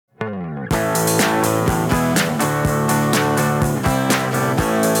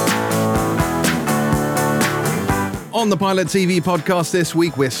On the Pilot TV podcast this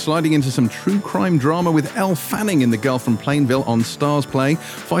week, we're sliding into some true crime drama with Elle Fanning in The Girl from Plainville on Stars Play,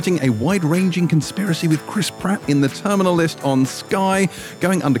 fighting a wide-ranging conspiracy with Chris Pratt in The Terminal List on Sky,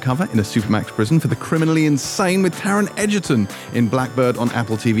 going undercover in a Supermax prison for the criminally insane with Taron Egerton in Blackbird on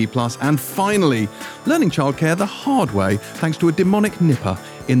Apple TV+, and finally, learning childcare the hard way thanks to a demonic nipper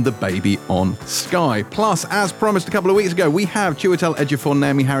in The Baby on Sky. Plus, as promised a couple of weeks ago, we have Chiwetel Ejiofor,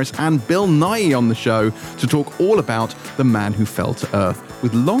 Naomi Harris and Bill Nighy on the show to talk all about The Man Who Fell to Earth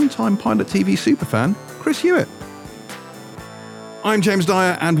with longtime Pilot TV superfan Chris Hewitt. I'm James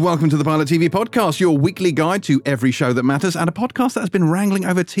Dyer, and welcome to the Pilot TV podcast, your weekly guide to every show that matters, and a podcast that has been wrangling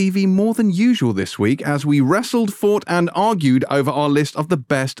over TV more than usual this week as we wrestled, fought, and argued over our list of the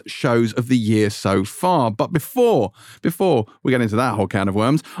best shows of the year so far. But before we get into that whole can of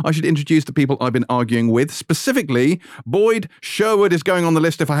worms, I should introduce the people I've been arguing with, specifically Boyd Sherwood is going on the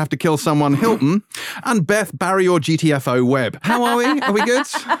list if I have to kill someone, Hilton, and Beth Barry or GTFO Webb. How are we? Are we good?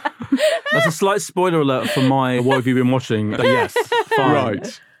 That's a slight spoiler alert for my What Have You Been Watching? But yes. Fine.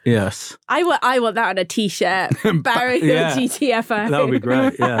 Right. Yes. I want that on a t-shirt. Barry Yeah. GTFO. That would be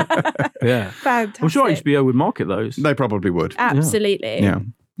great. Yeah. Yeah. Fantastic. I'm sure HBO would market those. They probably would. Absolutely. Yeah.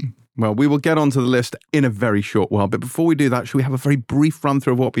 Well, we will get onto the list in a very short while. But before we do that, should we have a very brief run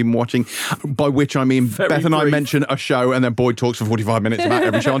through of what we've been watching? By which I mean Beth and I mention a show and then Boyd talks for 45 minutes about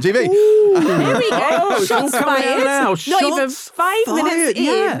every show on TV. There we go. Oh, Shots fired. Now. Not even 5 minutes in.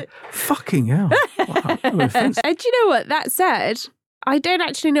 Yeah. Fucking hell. Wow. And do you know what? That said, I don't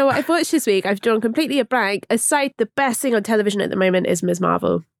actually know what I've watched this week. I've drawn completely a blank. Aside, the best thing on television at the moment is Ms.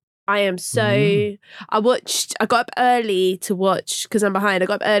 Marvel. I am so... I got up early to watch, because I'm behind, I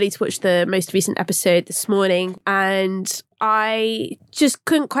got up early to watch the most recent episode this morning, and I just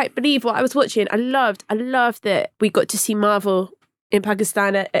couldn't quite believe what I was watching. I loved that we got to see Marvel in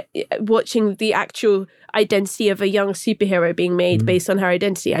Pakistan watching the actual identity of a young superhero being made based on her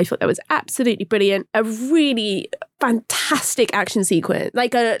identity. I thought that was absolutely brilliant. A really fantastic action sequence,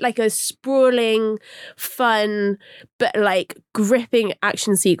 like a sprawling, fun, but like gripping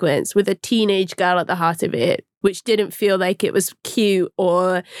action sequence with a teenage girl at the heart of it, which didn't feel like it was cute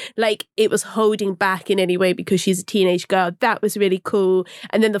or like it was holding back in any way because she's a teenage girl. That was really cool.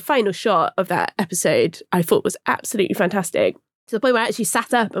 And then the final shot of that episode I thought was absolutely fantastic. To the point where I actually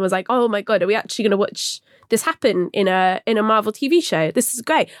sat up and was like, oh my God, are we actually going to watch this happen in a Marvel TV show? This is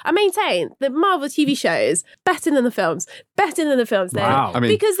great. I maintain the Marvel TV shows better than the films. Wow. I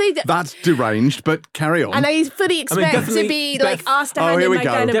mean, because that's deranged, but carry on. And I fully expect to be like asked to hand in my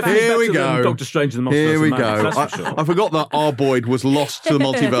gun and back. Here we go. Doctor Strange and the Multiverse. Here we of Madness, go. that's for sure. I forgot that our Boyd was lost to the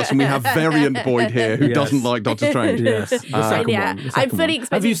multiverse, and we have variant Boyd here who doesn't like Doctor Strange. Yes. The second Yeah, one. I'm fully Have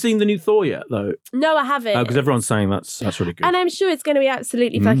expecting. you seen the new Thor yet, though? No, I haven't. Because everyone's saying that's really good. And I'm sure it's going to be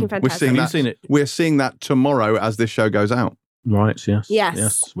absolutely fucking fantastic. Have you seen it? We're seeing that tomorrow as this show goes out. Right, yes.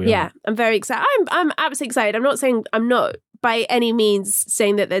 Yes. We yeah, are. I'm very excited. I'm absolutely excited. I'm not by any means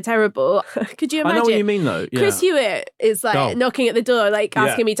saying that they're terrible. Could you imagine? I know what you mean, though. Yeah. Chris Hewitt is like knocking at the door, like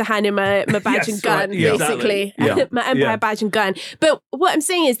asking me to hand him my badge and gun, right. Yeah, basically. exactly. Yeah. My Empire badge and gun. But what I'm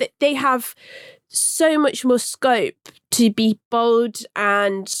saying is that they have so much more scope to be bold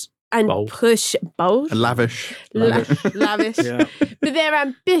and Bold. push bold. Lavish. Lavish. Yeah. But they're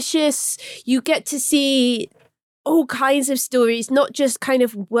ambitious. You get to see all kinds of stories, not just kind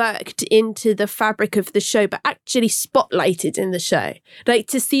of worked into the fabric of the show, but actually spotlighted in the show. Like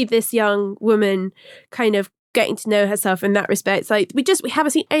to see this young woman kind of getting to know herself in that respect. It's like we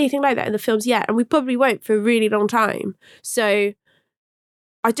haven't seen anything like that in the films yet, and we probably won't for a really long time. So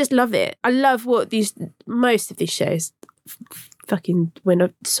I just love it. I love what most of these shows fucking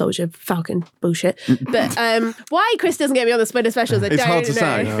Winter Soldier, Falcon bullshit. But why Chris doesn't get me on the spoiler specials, I don't know. It's hard to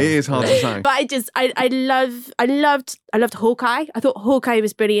say. It is hard to say. But I loved Hawkeye. I thought Hawkeye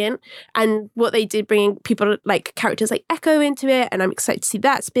was brilliant, and what they did bringing people like characters like Echo into it, and I'm excited to see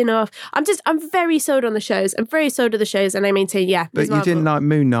that spin-off. I'm very sold on the shows. I'm very sold on the shows, and I maintain, But you didn't like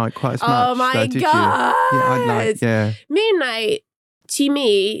Moon Knight quite as much. Oh my though, did God. You? Moon Knight, to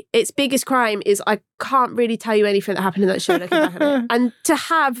me, its biggest crime is I can't really tell you anything that happened in that show looking back at it. And to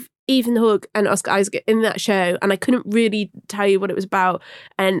have Ethan Hawke and Oscar Isaac in that show, and I couldn't really tell you what it was about,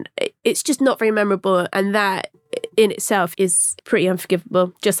 and it's just not very memorable, and that in itself is pretty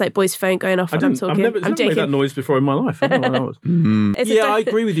unforgivable. Just like Boy's phone going off when I'm talking. I've never made that noise before in my life. I don't know what that was. I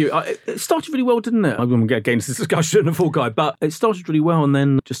agree with you. It started really well, didn't it? I'm going to get into this discussion of Hawkeye, but it started really well and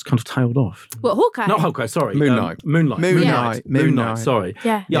then just kind of tailed off. What, Hawkeye? Not Hawkeye, sorry. Moonlight. Moonlight, sorry.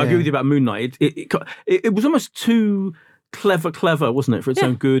 Yeah. I agree with you about Moon Knight. It was almost too clever, wasn't it, for its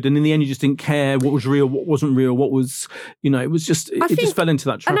own good? And in the end, you just didn't care what was real, what wasn't real, what was, it was just, it just fell into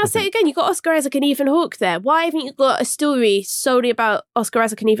that trap. And I'll say it again, you got Oscar Isaac and Ethan Hawke there. Why haven't you got a story solely about Oscar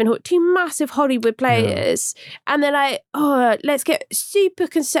Isaac and Ethan Hawke, two massive Hollywood players? Yeah. And they're like, let's get super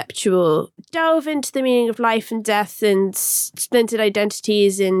conceptual, delve into the meaning of life and death and splintered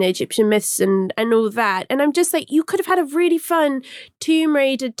identities and Egyptian myths and all that. And I'm just like, you could have had a really fun Tomb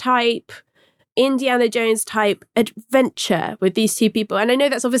Raider type, Indiana Jones type adventure with these two people. And I know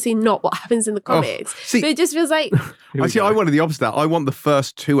that's obviously not what happens in the comics, but it just feels like... I wanted the opposite. I want the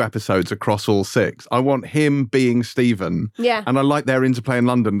first 2 episodes across all 6. I want him being Stephen. Yeah. And I like their interplay in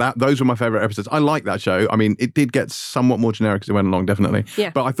London. Those were my favourite episodes. I like that show. I mean, it did get somewhat more generic as it went along, definitely.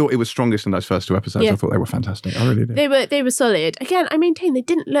 Yeah. But I thought it was strongest in those first 2 episodes. Yeah. I thought they were fantastic. I really did. They were solid. Again, I maintain they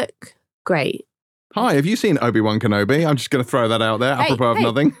didn't look great. Hi, have you seen Obi-Wan Kenobi? I'm just going to throw that out there, apropos of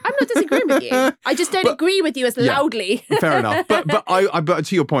nothing. I'm not disagreeing with you. I just don't agree with you as loudly. Fair enough. But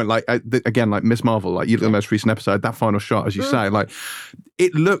to your point, like again, like Miss Marvel, like you look at the most recent episode, that final shot, as you say, like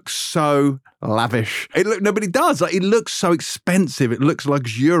it looks so lavish. Nobody does. Like it looks so expensive. It looks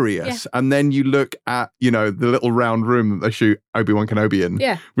luxurious. Yeah. And then you look at, the little round room that they shoot Obi-Wan Kenobi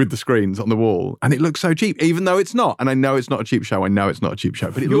in with the screens on the wall, and it looks so cheap, even though it's not. And I know it's not a cheap show.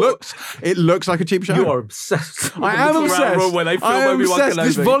 But it looks like a cheap show. You are obsessed. I am obsessed. When they film I am Obi-Wan obsessed. Kenobi.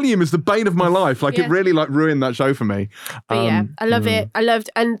 This volume is the bane of my life. Like it really ruined that show for me. But I love it. I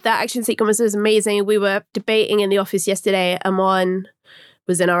loved, and that action sequence was amazing. We were debating in the office yesterday. Amon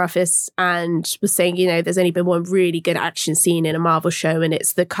was in our office and was saying, there's only been one really good action scene in a Marvel show, and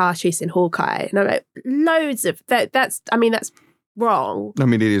it's the car chase in Hawkeye. And I'm like, loads of that. That's wrong. I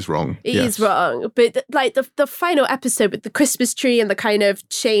mean, it is wrong. It is wrong. But like the final episode with the Christmas tree and the kind of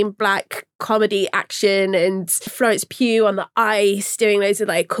Shane Black comedy action and Florence Pugh on the ice doing loads of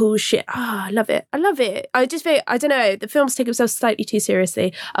like cool shit. I love it. I don't know. The films take themselves slightly too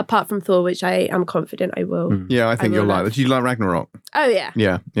seriously, apart from Thor, which I am confident I will. Yeah, I think you'll like that. Do you like Ragnarok? Oh, yeah.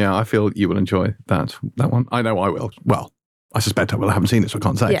 Yeah. I feel you will enjoy that one. I know I will. Well, I suspect I will. I haven't seen it, so I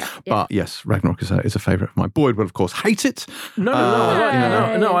can't say. Yeah. But yes, Ragnarok is a favourite of mine. Boyd will, of course, hate it. No,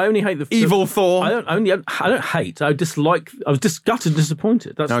 I only hate the Evil Thor. I don't hate. I dislike. I was gutted,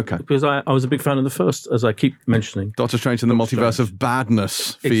 disappointed. That's okay. Because I was a big fan of the first, as I keep mentioning. Doctor Strange and the Multiverse of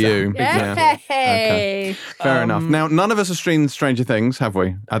Badness for you. Yeah. Okay. Fair enough. Now, none of us have seen Stranger Things, have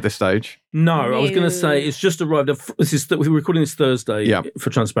we, at this stage? No, I was going to say it's just arrived. We're recording this Thursday for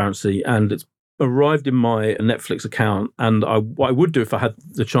transparency, and it's arrived in my Netflix account, and what I would do if I had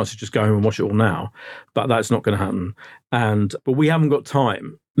the chance to just go home and watch it all now, but that's not going to happen. But we haven't got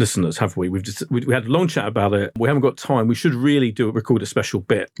time, listeners, have we? We had a long chat about it. We haven't got time. We should really record a special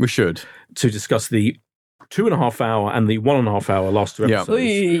bit. We should to discuss the 2.5 hour and the 1.5 hour last 2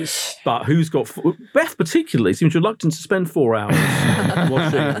 episodes. But who's got... Beth particularly seems reluctant to spend 4 hours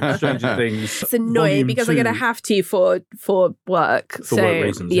watching Stranger Things. It's annoying because I'm going to have to for work. For work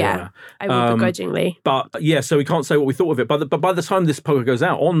reasons, yeah. I will begrudgingly. But yeah, so we can't say what we thought of it. But by the time this podcast goes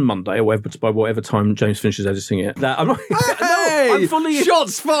out on Monday, or by whatever time James finishes editing it, I'm not... I'm fully...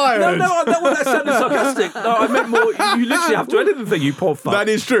 Shots fired! No, that sounded sarcastic. No, I meant more... You literally have to edit the thing, you poor fuck. That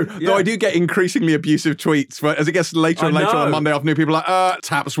is true. Yeah. Though I do get increasingly abusive tweets. But as it gets later and later on Monday afternoon, people are like,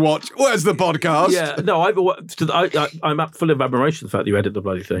 Taps watch, where's the podcast? Yeah, no, I'm full of admiration for the fact that you edit the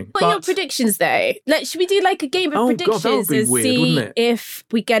bloody thing. What are your predictions, though? Should we do like a game of predictions God, that would be and weird, see wouldn't it? if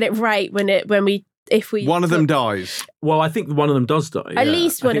we get it right if we one of them dies? Well, I think one of them does die. At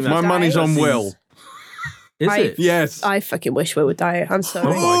least one of them dies. My money's on Will. Is it? Yes. I fucking wish Will would die. I'm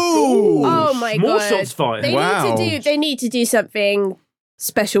sorry. Oh my More God. shots fired. They need to do something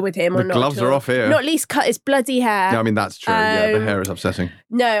special with him, or not. The gloves are off here. Not at least cut his bloody hair. Yeah, I mean, that's true. The hair is upsetting.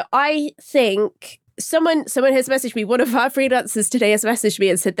 No, I think someone has messaged me. One of our freelancers today has messaged me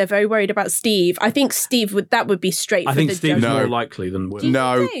and said they're very worried about Steve. I think Steve would be straight. I think Steve's judgment. more likely than Will.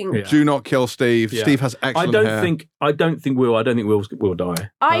 Do not kill Steve. Yeah. Steve has excellent hair. I don't think Will will die.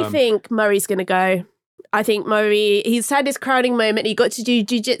 I think Murray's going to go. I think Murray, he's had his crowning moment. He got to do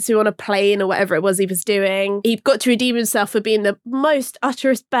jiu-jitsu on a plane or whatever it was he was doing. He got to redeem himself for being the most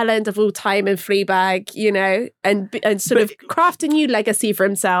utterest bellend of all time in Fleabag, and sort of craft a new legacy for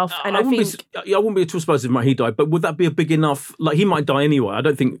himself. And I wouldn't be too surprised if he died, but would that be a big enough... Like, he might die anyway. I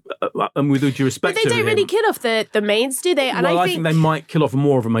don't think... and with due respect to him... But they don't really kill off the mains, do they? And I think they might kill off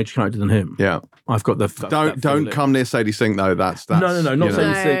more of a major character than him. Yeah. I've got the... Don't come near Sadie Sink, though. That's No, not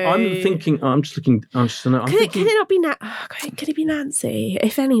Sadie Sink. I'm just much. And Could it not be could it be Nancy,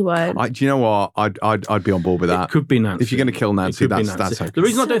 if anyone? Do you know what? I'd be on board with that. It could be Nancy. If you're going to kill Nancy, that's okay. The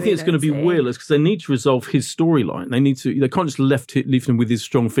reason I don't think it's going to be Will is because they need to resolve his storyline. They can't just leave him with his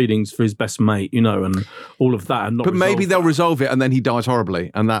strong feelings for his best mate, and all of that. And not. But maybe they'll resolve it, and then he dies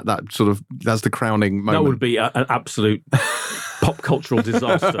horribly, and that's the crowning moment. That would be an absolute pop cultural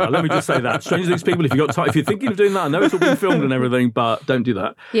disaster. Let me just say that. Stranger Things people, if you're thinking of doing that, I know it's all been filmed and everything, but don't do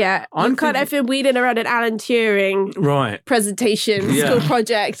that. Yeah, you can't have him weeding around an Alan Turing presentation, school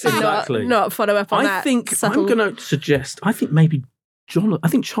project, and not follow up on that. I think I'm going to suggest. I think maybe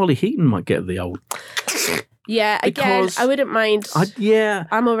Charlie Heaton might get the old. Yeah, again, I wouldn't mind.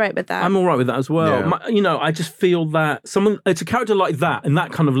 I'm all right with that. I'm all right with that as well. Yeah. I just feel that it's a character like that and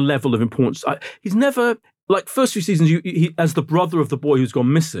that kind of level of importance. He's never. Like, first few seasons, he as the brother of the boy who's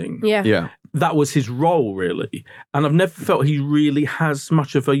gone missing. Yeah. That was his role, really. And I've never felt he really has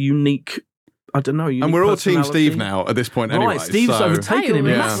much of a unique, and we're all Team Steve now at this point anyway. Right, Steve's overtaken him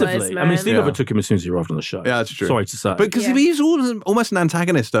massively. I mean, Steve overtook him as soon as he arrived on the show. Yeah, that's true. Sorry to say. But because he was almost an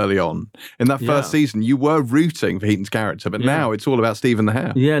antagonist early on in that first season. You were rooting for Heaton's character, but now it's all about Steve and the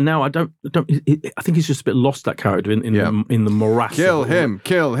hair. Yeah, now I think he's just a bit lost, that character, in the morass. Kill him.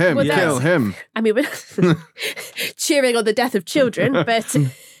 Well, kill him. I mean, we're cheering on the death of children, but...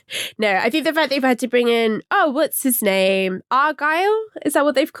 No, I think the fact they've had to bring in, what's his name? Argyle? Is that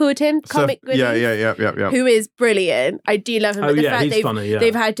what they've called him? Comic relief? Yeah. Who is brilliant. I do love him. But the fact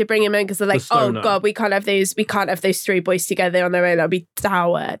they've had to bring him in because they're like, God, we can't have those three boys together on their own.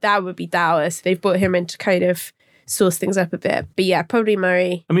 That would be dour. So they've brought him in to kind of sauce things up a bit. But yeah, probably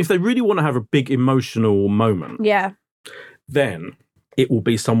Murray. I mean, if they really want to have a big emotional moment, then it will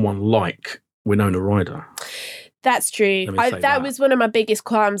be someone like Winona Ryder. That's true. That was one of my biggest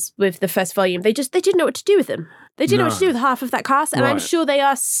qualms with the first volume. They didn't know what to do with them. They didn't know what to do with half of that cast, and I'm sure they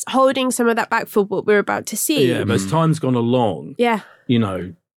are holding some of that back for what we're about to see. Yeah, but as time's gone along,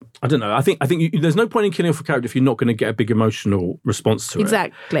 I don't know. I think there's no point in killing off a character if you're not going to get a big emotional response to it.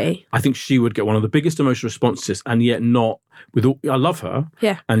 Exactly. I think she would get one of the biggest emotional responses, and yet not with all. I love her.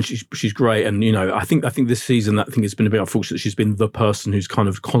 Yeah. And she's great, and I think this season, it's been a bit unfortunate. She's been the person who's kind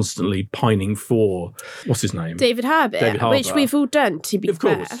of constantly pining for what's his name, David Harbour, which we've all done. To be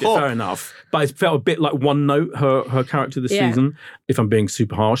fair, fair enough. But it felt a bit like one note her character this season. If I'm being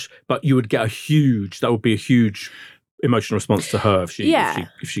super harsh, but you would get that would be a huge emotional response to her if she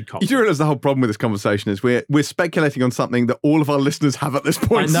can't. You do realize the whole problem with this conversation is we're speculating on something that all of our listeners have at this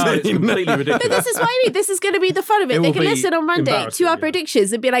point. I know, it's completely ridiculous. But this is what I mean. This is going to be the fun of it. They can listen on Monday to our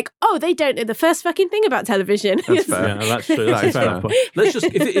predictions and be like, they don't know the first fucking thing about television. That's fair. Yeah, that's true. That's fair enough. Let's just,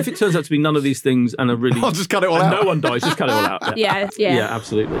 if it turns out to be none of these things and I'll just cut it all out. No one dies, just cut it all out. Yeah,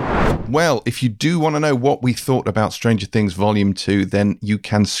 absolutely. Well, if you do want to know what we thought about Stranger Things Volume 2, then you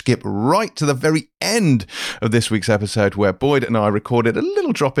can skip right to the very end of this week's episode where Boyd and I recorded a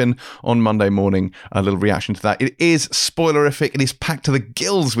little drop-in on Monday morning, a little reaction to that. It is spoilerific. It is packed to the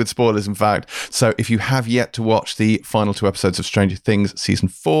gills with spoilers, in fact. So if you have yet to watch the final 2 episodes of Stranger Things Season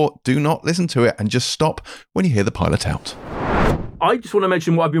 4, do not listen to it and just stop when you hear the pilot out. I just want to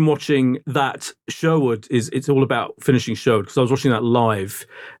mention what I've been watching, that Sherwood it's all about finishing Sherwood, because I was watching that live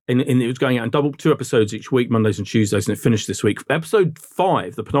and it was going out in 2 episodes each week, Mondays and Tuesdays, and it finished this week. Episode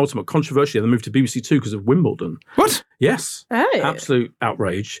 5, the penultimate, controversially, they moved to BBC 2 because of Wimbledon. What? Yes. Oh. Absolute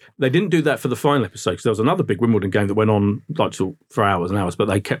outrage. They didn't do that for the final episode because there was another big Wimbledon game that went on for hours and hours, but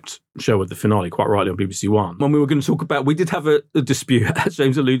they kept Sherwood the finale quite rightly on BBC 1. When we were going to talk about, we did have a dispute, as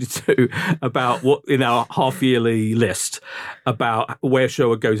James alluded to, about what in our half-yearly list about where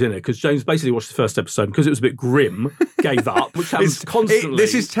Sherwood goes in it, because James basically watched the first episode because it was a bit grim, gave up, which happens constantly.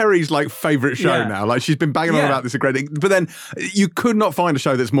 This is Terry's favourite show now. Like, she's been banging on about this a great thing, but then you could not find a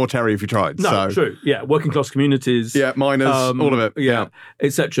show that's more Terry if you tried. No, true. Yeah, working class communities. Yeah, miners, all of it. Yeah,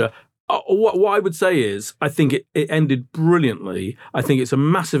 etc. What I would say is, I think it ended brilliantly. I think it's a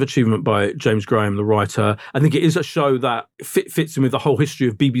massive achievement by James Graham, the writer. I think it is a show that fits in with the whole history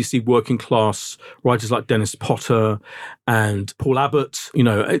of BBC working class writers like Dennis Potter and Paul Abbott,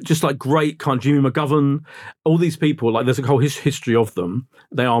 just like great kind of Jimmy McGovern, all these people, like there's a whole history of them.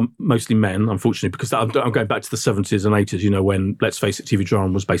 They are mostly men, unfortunately, because I'm going back to the 70s and 80s, when, let's face it, TV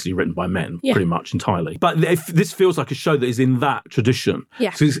drama was basically written by men, pretty much entirely. But this feels like a show that is in that tradition.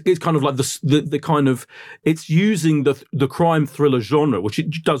 Yeah. So it's kind of like the kind of, it's using the crime thriller genre, which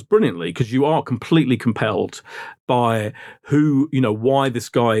it does brilliantly, because you are completely compelled by why this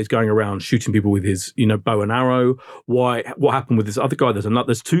guy is going around shooting people with his, bow and arrow, what happened with this other guy.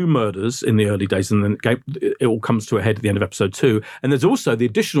 There's 2 murders in the early days, and then it all comes to a head at the end of episode 2. And there's also the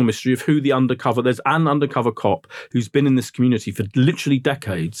additional mystery of who there's an undercover cop who's been in this community for literally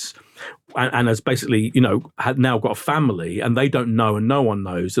decades, and has basically, had now got a family, and they don't know, and no one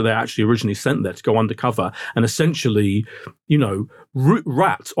knows that they're actually originally sent there to go undercover and essentially,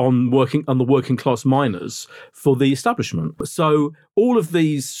 rat on the working class miners for the establishment. So all of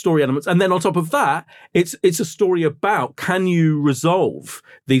these story elements, and then on top of that, it's a story about, can you resolve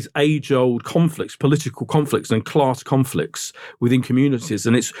these age-old conflicts, political conflicts and class conflicts within communities?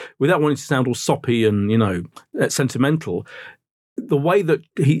 And it's, without wanting to sound all soppy and sentimental, the way that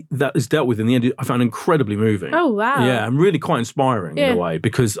that is dealt with in the end, I found incredibly moving. Oh, wow. Yeah, and really quite inspiring in a way,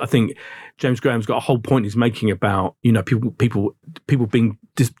 because I think James Graham's got a whole point he's making about, people being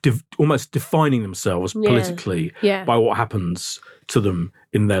almost defining themselves politically by what happens to them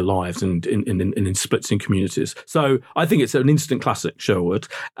in their lives and in splits in communities. So I think it's an instant classic, Sherwood,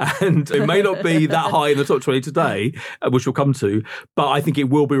 and it may not be that high in the top 20 today, which we'll come to, but I think it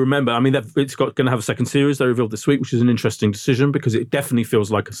will be remembered. I mean, it's going to have a second series they revealed this week, which is an interesting decision because it definitely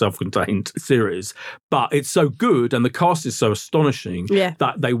feels like a self-contained series, but it's so good and the cast is so astonishing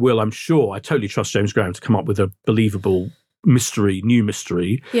that they will, I'm sure, I totally trust James Graham to come up with a believable new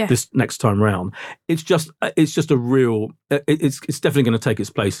mystery this next time round. It's just a real, it's definitely going to take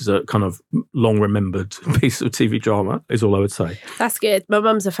its place as a kind of long remembered piece of TV drama, is all I would say. That's good. My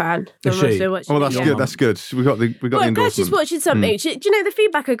mum's a fan. Is she? Oh, that's good. That's good. We got the endorsement. Claire's just watching something. Do you know the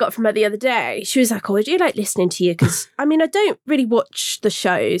feedback I got from her the other day? She was like, "Oh, I do like listening to you because I don't really watch the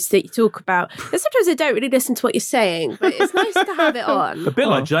shows that you talk about. And sometimes I don't really listen to what you're saying, but it's nice to have it on." A bit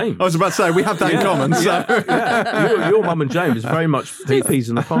like James. I was about to say we have that in common. So your mum and James is very much peas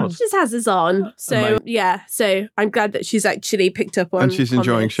in the pod. She just has us on. So so I'm glad that she's actually picked up on. And she's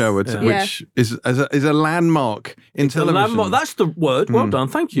enjoying Sherwood, which is a landmark in television. That's the word. Well done,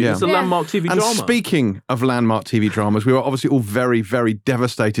 thank you. It's a landmark TV drama. And speaking of landmark TV dramas, we were obviously all very, very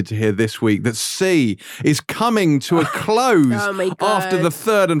devastated to hear this week that C is coming to a close after the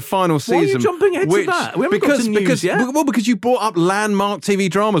third and final season. Why are you jumping ahead to that? We haven't got to news yet. Well, because you brought up landmark TV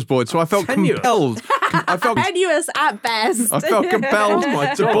dramas, Boyd, so I felt compelled. Tenuous at best. I felt compelled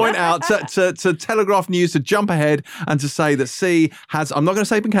to point out, to telegraph news, to jump ahead and to say that C has, I'm not going to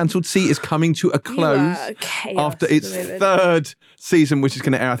say been cancelled, C is coming to a close after its third season, which is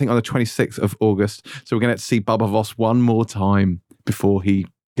going to air, I think, on the 26th of August. So we're going to see Bubba Voss one more time before he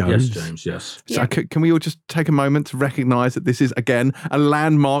goes. Yes, James, yes. So can we all just take a moment to recognise that this is, again, a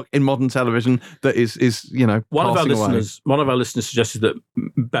landmark in modern television that is one of our listeners suggested that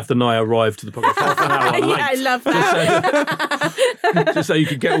Beth and I arrived to the podcast half an hour late. I love that. Just so you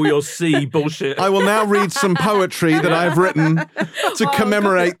could get all your C bullshit. I will now read some poetry that I've written to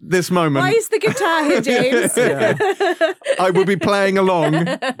commemorate this moment. Why is the guitar here, James? I will be playing along.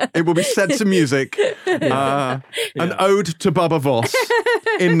 It will be set to music. An ode to Bubba Voss.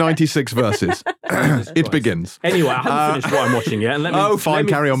 In 96 verses. It begins. Anyway, I haven't finished what I'm watching yet. And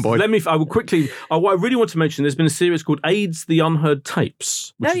carry on, Boyd. I will quickly, what I really want to mention, there's been a series called AIDS, The Unheard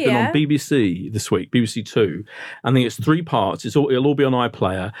Tapes, which has been on BBC this week, BBC Two. I think it's 3 parts. It'll all be on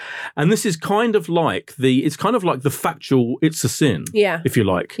iPlayer. And this is kind of like the factual It's a Sin, if you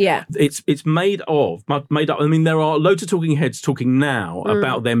like. Yeah. It's made up. I mean, there are loads of talking heads talking now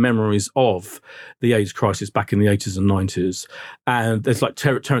about their memories of the AIDS crisis back in the 80s and 90s. And there's like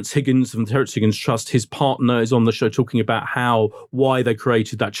Terence Higgins from the Terence Higgins Trust. His partner is on the show talking about why they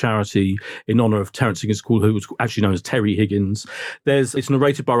created that charity in honour of Terence Higgins' school, who was actually known as Terry Higgins. It's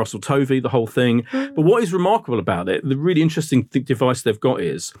narrated by Russell Tovey, the whole thing. But what is remarkable about it, the really interesting device they've got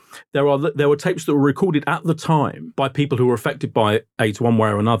is there were tapes that were recorded at the time by people who were affected by AIDS one way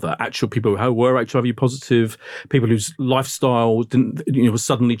or another, actual people who were HIV positive, people whose lifestyle was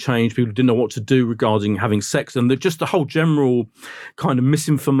suddenly changed, people who didn't know what to do regarding having sex, and just the whole general kind of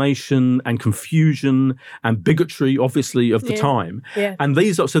misinformation and confusion and bigotry, obviously, of the time. Yeah. And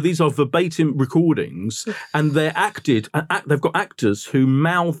these are verbatim recordings, and they're acted. They've got actors who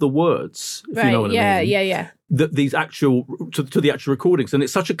mouth the words. If you know what I mean. Yeah. These actual to the actual recordings, and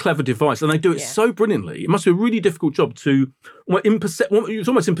it's such a clever device, and they do it so brilliantly. It must be a really difficult job to. It's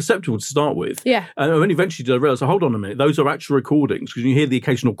almost imperceptible to start with. Yeah, and then eventually did I realise, hold on a minute, those are actual recordings, because you hear the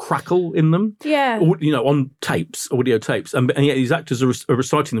occasional crackle in them. Yeah, on tapes, audio tapes, and yet these actors are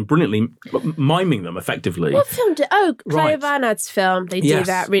reciting them brilliantly, miming them effectively. What film did? Claire Vanad's film. They do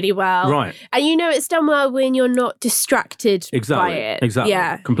that really well. Right, and it's done well when you're not distracted by it. Exactly.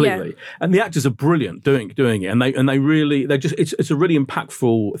 Yeah, completely. Yeah. And the actors are brilliant doing it, and they really it's a really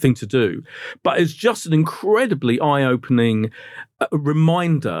impactful thing to do. But it's just an incredibly eye-opening a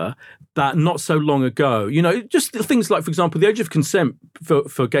reminder that not so long ago, just things like, for example, the age of consent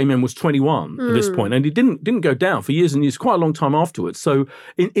for gay men was 21 at this point, and it didn't go down for years and years, quite a long time afterwards. So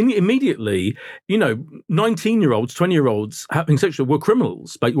immediately, 19-year-olds, 20-year-olds having sexual were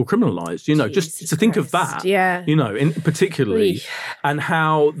criminals, but were criminalised. Just to think of that, in particularly, and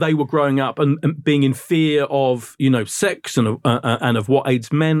how they were growing up and being in fear of, sex and of what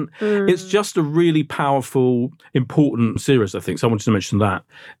AIDS meant. It's just a really powerful, important series, I think. So I wanted to mention that,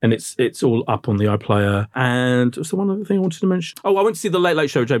 and it's all up on the iPlayer. And what's the one other thing I wanted to mention? Oh, I went to see the Late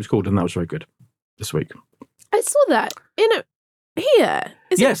Late Show with James Corden. That was very good this week. I saw that here.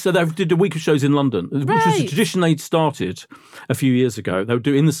 So they did a week of shows in London, which was a tradition they'd started a few years ago. They would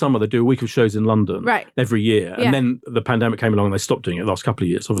do in the summer. They do a week of shows in London every year, and then the pandemic came along and they stopped doing it the last couple of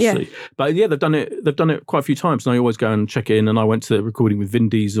years, obviously. But they've done it quite a few times, and I always go and check in. And I went to the recording with Vin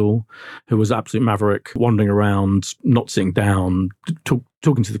Diesel, who was absolute maverick, wandering around, not sitting down,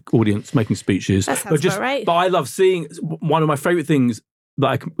 talking to the audience, making speeches. That sounds about right. But I love seeing, one of my favourite things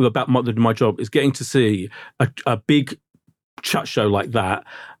about my job is getting to see a big chat show like that,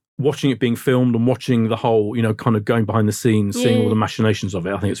 watching it being filmed and watching the whole, kind of going behind the scenes, seeing all the machinations of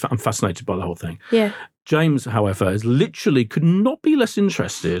it. I think I'm fascinated by the whole thing. Yeah. James, however, could not be less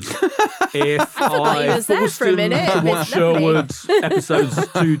interested if I forced him to watch Sherwood's episodes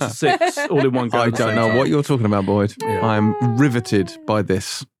 2 to 6 all in one go. I don't know what you're talking about, Boyd. Yeah. I'm riveted by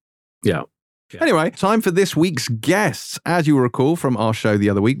this. Yeah. Anyway, time for this week's guests. As you will recall from our show the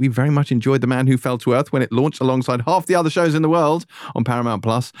other week, we very much enjoyed The Man Who Fell to Earth when it launched alongside half the other shows in the world on Paramount+.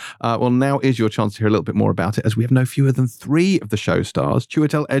 Well, now is your chance to hear a little bit more about it, as we have no fewer than 3 of the show stars,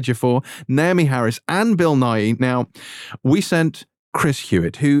 Chiwetel Ejiofor, Naomi Harris, and Bill Nighy. Now, we sent Chris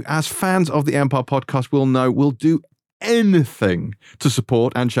Hewitt, who, as fans of the Empire podcast will know, will do anything to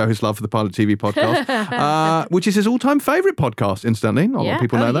support and show his love for the Pilot TV podcast, which is his all-time favourite podcast, incidentally. Not a lot of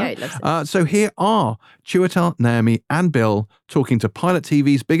people know that. So here are Chiwetel, Naomi and Bill talking to Pilot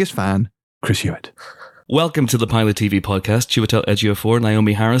TV's biggest fan, Chris Hewitt. Welcome to the Pilot TV podcast. Chiwetel Ejiofor,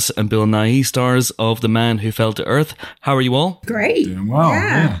 Naomi Harris and Bill Nighy, stars of The Man Who Fell to Earth. How are you all? Great. Doing well.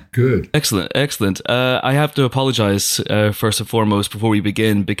 Yeah, good. Excellent. I have to apologise first and foremost before we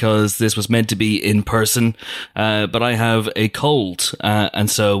begin, because this was meant to be in person, but I have a cold, and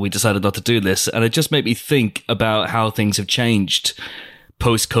so we decided not to do this. And it just made me think about how things have changed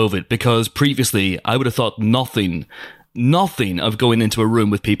post-COVID, because previously I would have thought nothing of going into a room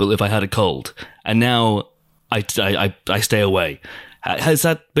with people if I had a cold, and now I stay away. Has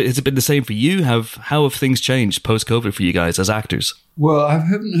it been the same for you? How have things changed post-COVID for you guys as actors? Well, I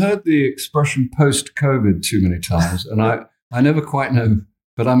haven't heard the expression post-COVID too many times, and I never quite know.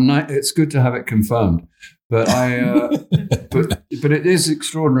 But it's good to have it confirmed. But but it is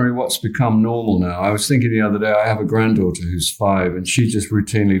extraordinary what's become normal now. I was thinking the other day, I have a granddaughter who's 5, and she just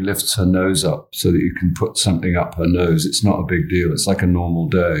routinely lifts her nose up so that you can put something up her nose. It's not a big deal. It's like a normal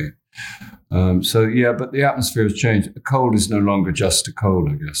day. But the atmosphere has changed. A cold is no longer just a cold,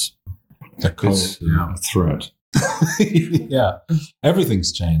 I guess. A cold, a threat. Yeah,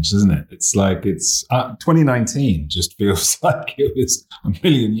 everything's changed, isn't it? It's like 2019 just feels like it was a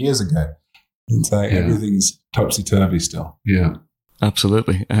million years ago. It's like everything's topsy-turvy still. Yeah,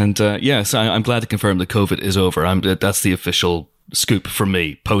 absolutely. And so I'm glad to confirm that COVID is over. That's the official scoop from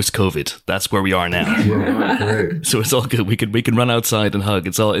me. Post-COVID, that's where we are now. Yeah, great. So it's all good. We can run outside and hug.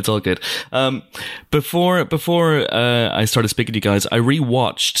 It's all good. Before I started speaking to you guys, I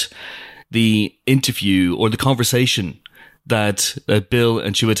rewatched the interview or the conversation that Bill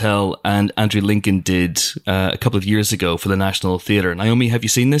and Chiwetel and Andrew Lincoln did a couple of years ago for the National Theatre. Naomi, have you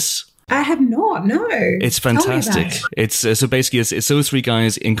seen this? I have not, no. It's fantastic. It's so basically it's those 3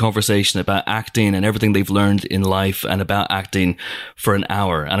 guys in conversation about acting and everything they've learned in life and about acting for an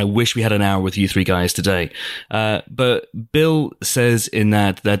hour. And I wish we had an hour with you 3 guys today. But Bill says in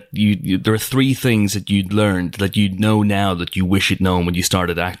that you there are 3 things that you'd learned that you know now that you wish you'd known when you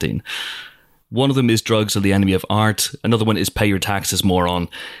started acting. One of them is drugs are the enemy of art. Another one is pay your taxes, moron.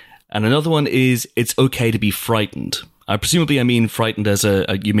 And another one is it's okay to be frightened. Presumably, I mean frightened as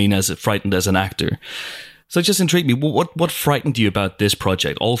frightened as an actor. So it just intrigued me. What frightened you about this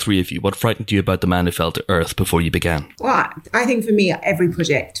project? All 3 of you. What frightened you about The Man Who Fell to Earth before you began? Well, I think for me, every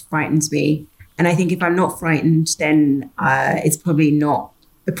project frightens me, and I think if I'm not frightened, then it's probably not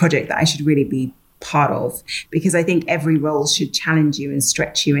the project that I should really be part of, because I think every role should challenge you and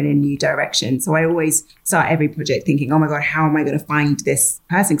stretch you in a new direction. So I always start every project thinking, oh my God, how am I going to find this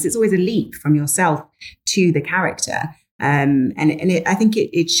person? Because it's always a leap from yourself to the character. I think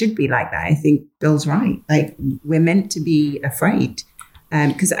it should be like that. I think Bill's right. Like, we're meant to be afraid.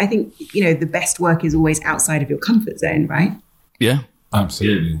 Because I think, the best work is always outside of your comfort zone, right? Yeah,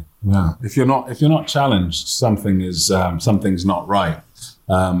 absolutely. Yeah, if you're not challenged, something's not right.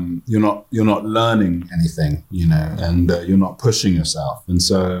 You're not learning anything, and you're not pushing yourself. And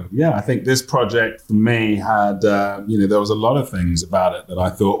so, yeah, I think this project for me had, there was a lot of things about it that I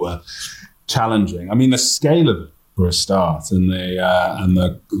thought were challenging. I mean, the scale of it for a start, and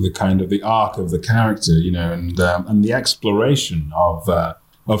the kind of the arc of the character, and the exploration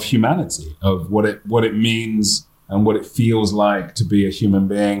of humanity, of what it means and what it feels like to be a human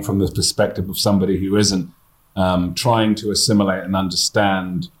being from the perspective of somebody who isn't trying to assimilate and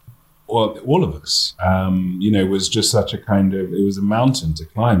understand all of us. Was just such a it was a mountain to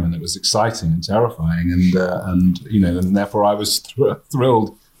climb, and it was exciting and terrifying, and therefore I was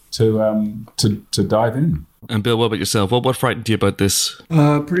thrilled to dive in. And Bill, what about yourself? What frightened you about this?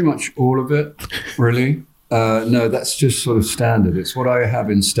 Pretty much all of it, really. No, that's just sort of standard. It's what I have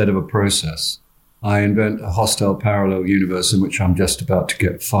instead of a process. I invent a hostile parallel universe in which I'm just about to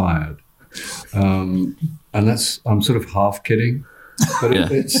get fired. And I'm sort of half kidding, but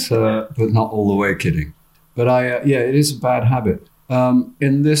it's but not all the way kidding. But it is a bad habit.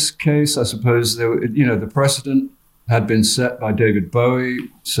 In this case, I suppose the precedent had been set by David Bowie,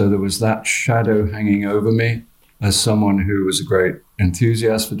 so there was that shadow hanging over me as someone who was a great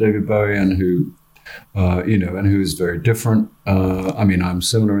enthusiast for David Bowie and who, and who is very different. I'm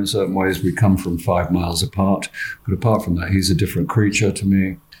similar in certain ways. We come from 5 miles apart, but apart from that, he's a different creature to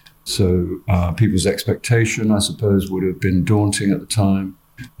me. So people's expectation, I suppose, would have been daunting at the time.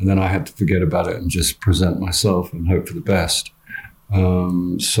 And then I had to forget about it and just present myself and hope for the best.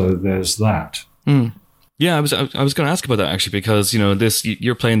 So there's that. Mm. Yeah, I was going to ask about that actually, because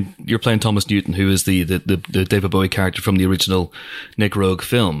you're playing Thomas Newton, who is the David Bowie character from the original Nick Rogue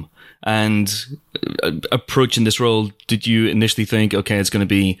film. And approaching this role, did you initially think, okay, it's going to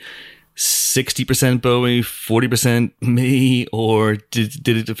be 60% Bowie, 40% me, or did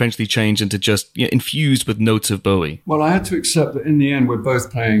it eventually change into just infused with notes of Bowie? Well, I had to accept that in the end we're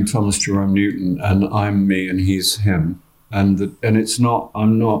both playing Thomas Jerome Newton, and I'm me and he's him, and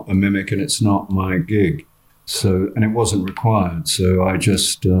I'm not a mimic, and it's not my gig. So, and it wasn't required. So I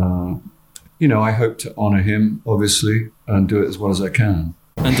just, I hope to honor him, obviously, and do it as well as I can.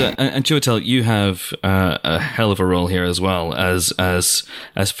 And Chiwetel, you have a hell of a role here as well as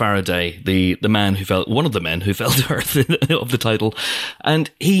Faraday, one of the men who fell to Earth of the title, and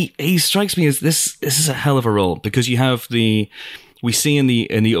he strikes me as this is a hell of a role, because you have we see in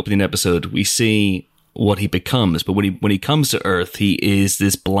the opening episode, we see what he becomes, but when he comes to Earth, he is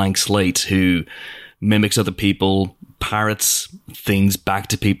this blank slate who mimics other people, parrots things back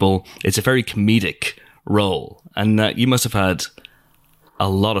to people. It's a very comedic role, and you must have had a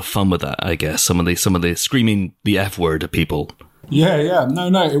lot of fun with that, I guess. Some of the screaming the F word at people. Yeah.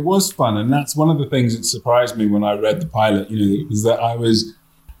 No, it was fun, and that's one of the things that surprised me when I read the pilot. Is that I was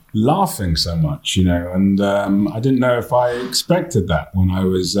laughing so much, and I didn't know if I expected that when I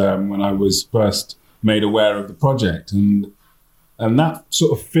was first made aware of the project, and that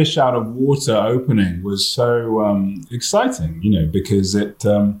sort of fish out of water opening was so exciting, because it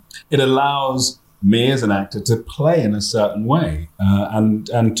allows me as an actor to play in a certain way and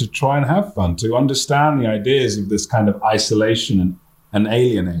to try and have fun, to understand the ideas of this kind of isolation and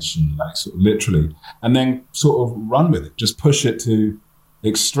alienation, like sort of literally, and then sort of run with it, just push it to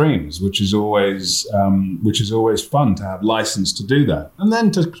extremes, which is always fun to have license to do that, and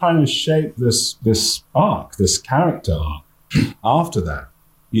then to kind of shape this arc, this character arc after that,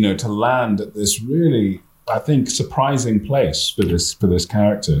 to land at this really, I think, surprising place for this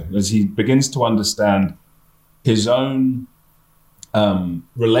character as he begins to understand his own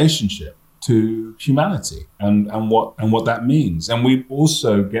relationship to humanity and what that means. And we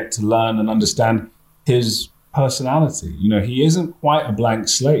also get to learn and understand his personality. He isn't quite a blank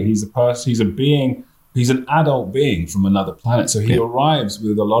slate. He's a person. He's a being. He's an adult being from another planet. So he arrives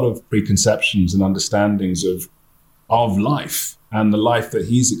with a lot of preconceptions and understandings of life, and the life that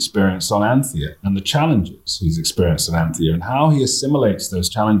he's experienced on Anthea, and the challenges he's experienced on Anthea, and how he assimilates those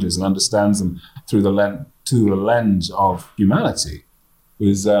challenges and understands them through the lens of humanity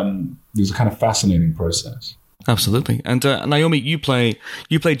was a kind of fascinating process. Absolutely. And Naomi, you play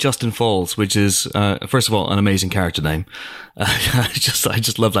Justin Falls, which is first of all an amazing character name. I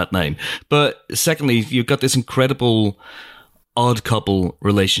just love that name. But secondly, you've got this incredible odd couple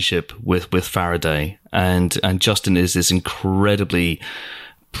relationship with Faraday, and Justin is this incredibly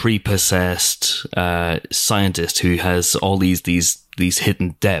prepossessed scientist who has all these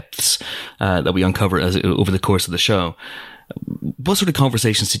hidden depths that we uncover over the course of the show. What sort of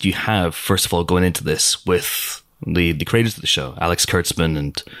conversations did you have, first of all, going into this with the creators of the show, Alex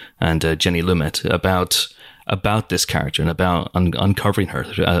Kurtzman and Jenny Lumet, about about this character and about uncovering her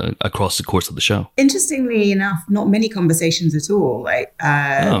across the course of the show? Interestingly enough, not many conversations at all.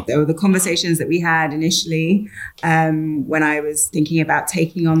 There were the conversations that we had initially when I was thinking about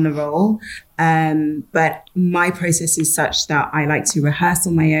taking on the role. But my process is such that I like to rehearse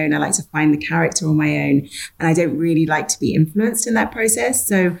on my own. I like to find the character on my own. And I don't really like to be influenced in that process.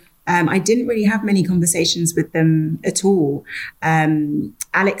 So I didn't really have many conversations with them at all.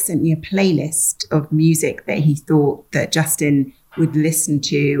 Alex sent me a playlist of music that he thought that Justin would listen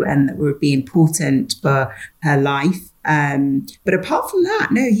to and that would be important for her life. But apart from that,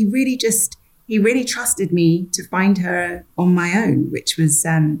 no, he really trusted me to find her on my own, which was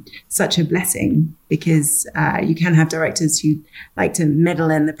such a blessing, because you can have directors who like to meddle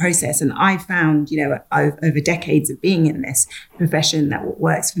in the process. And I found, over decades of being in this profession, that what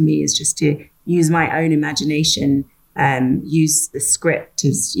works for me is just to use my own imagination, use the script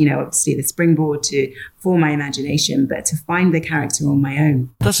as, obviously the springboard for my imagination, but to find the character on my own.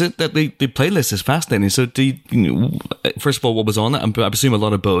 That's it. The playlist is fascinating. So first of all, what was on it? I presume a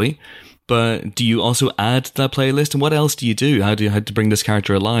lot of Bowie. But do you also add to that playlist? And what else do you do? How to bring this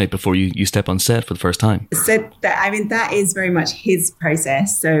character alive before you step on set for the first time? So that is very much his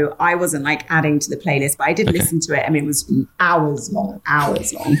process. So I wasn't like adding to the playlist, but I did listen to it. I mean, it was hours long.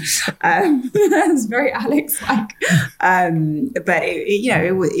 It was very Alex-like. But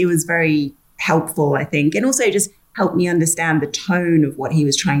it was very helpful, I think. And also just helped me understand the tone of what he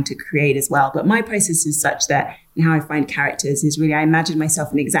was trying to create as well. But my process is such that how I find characters is really, I imagine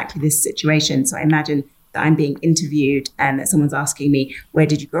myself in exactly this situation. So I imagine that I'm being interviewed and that someone's asking me, where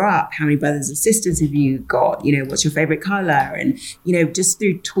did you grow up? How many brothers and sisters have you got? What's your favorite color? And, just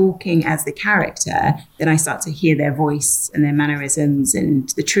through talking as the character, then I start to hear their voice and their mannerisms and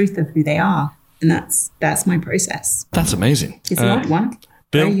the truth of who they are. And that's my process. That's amazing. It's an odd one.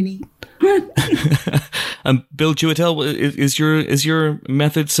 Bill? Very unique. Bill Chiwetel, is your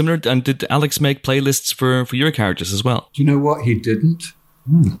method similar? And did Alex make playlists for your characters as well? Do you know what? He didn't.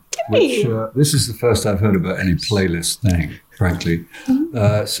 Which this is the first I've heard about any playlist thing, frankly.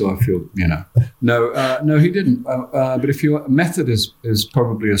 So I feel, no, he didn't. But if your method is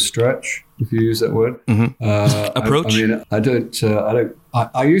probably a stretch, if you use that word. Approach.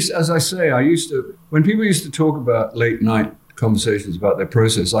 I used to, when people used to talk about late night conversations about their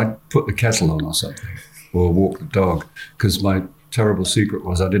process, I'd put the kettle on or something, or walk the dog, because my terrible secret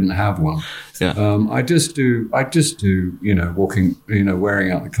was I didn't have one. Yeah. I just do, walking,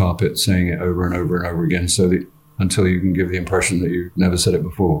 wearing out the carpet, saying it over and over and over again, so that until you can give the impression that you've never said it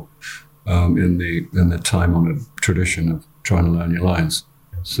before, in the time-honored tradition of trying to learn your lines.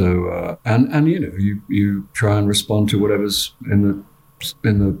 So, and you try and respond to whatever's in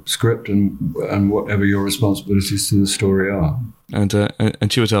the script and whatever your responsibilities to the story are. And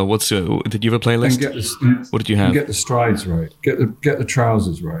Chiwetel, did you have a playlist? What did you have? Get the strides right. Get the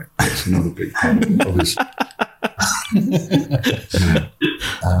trousers right. That's another big part of it, obviously.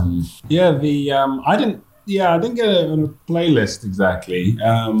 I didn't get it on a playlist exactly.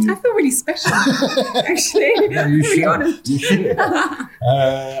 I feel really special, actually. Yeah, you should.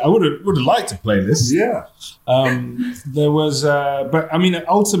 I would have liked a playlist. Yeah. There was, but I mean,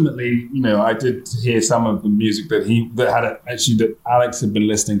 ultimately, I did hear some of the music that Alex had been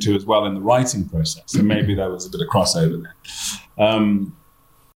listening to as well in the writing process. So maybe there was a bit of crossover there.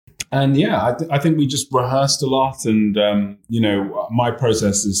 And yeah, I think we just rehearsed a lot, and my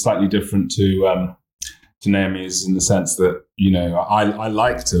process is slightly different to Naomi's in the sense that I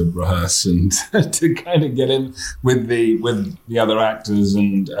like to rehearse and to kind of get in with the other actors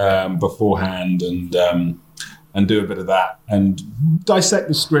and beforehand and do a bit of that and dissect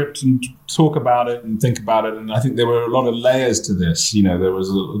the script and talk about it and think about it. And I think there were a lot of layers to this. There was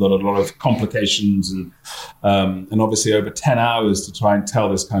a lot of complications and obviously over 10 hours to try and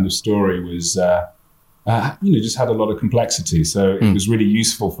tell this kind of story was. Just had a lot of complexity. So it was really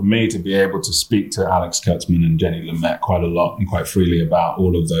useful for me to be able to speak to Alex Kurtzman and Jenny Lumet quite a lot and quite freely about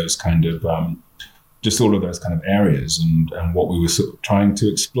all of those kind of areas and what we were sort of trying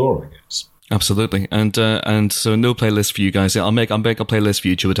to explore, I guess. Absolutely. And so no playlist for you guys. I'll make a playlist for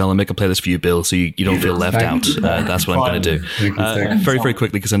you, Chiwetel. I'll make a playlist for you, Bill, so you don't feel left out. That's what I'm going to do. Very, very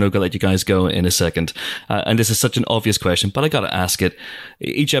quickly, because I know I'm going to let you guys go in a second. And this is such an obvious question, but I got to ask it.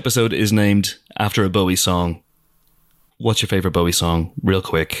 Each episode is named after a Bowie song. What's your favorite Bowie song? Real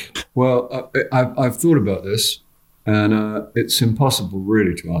quick. Well, I've thought about this, and it's impossible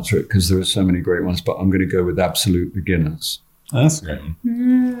really to answer it because there are so many great ones, but I'm going to go with Absolute Beginners. That's a great one.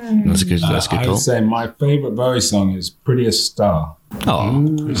 That's a good call. I would say my favorite Bowie song is Prettiest Star. Oh.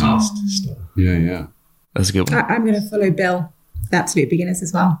 Prettiest Star. Yeah. That's a good one. I'm going to follow Bill. absolute beginners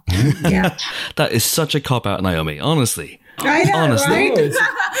as well. Yeah. That is such a cop-out, Naomi, honestly. I know, honestly. right?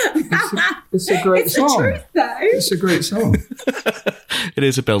 It's a great It's song. the truth, though. It's a great song. It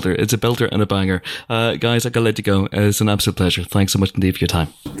is a belter. It's a belter and a banger. Guys, I gotta let you go. It's an absolute pleasure. Thanks so much indeed for your time.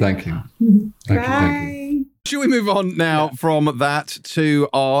 Thank you. Bye. Should we move on now from that to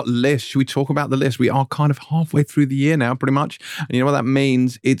our list? Should we talk about the list? We are kind of halfway through the year now, pretty much. And you know what that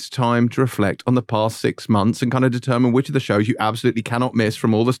means? It's time to reflect on the past 6 months and kind of determine which of the shows you absolutely cannot miss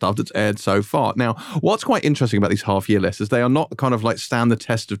from all the stuff that's aired so far. Now, what's quite interesting about these half-year lists is they are not kind of like stand the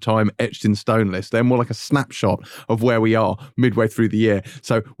test of time, etched in stone lists. They're more like a snapshot of where we are midway through the year.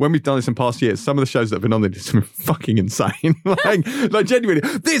 So when we've done this in past years, some of the shows that have been on the list have been fucking insane. like genuinely,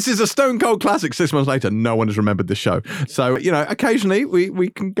 this is a stone cold classic. 6 months later, no one has remembered the show. So, you know, occasionally we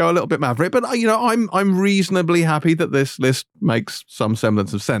can go a little bit maverick, but you know, I'm reasonably happy that this list makes some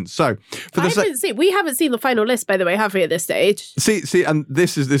semblance of sense. So for we haven't seen the final list, by the way, have we, at this stage? See, and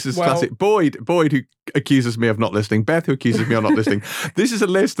this is classic. Boyd, who accuses me of not listening, Beth, who accuses me of not listening. This is a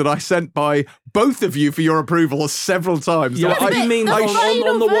list that I sent by both of you for your approval several times. Yeah, what do you mean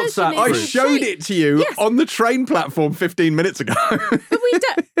on the WhatsApp? I showed it to you on the train platform 15 minutes ago. But we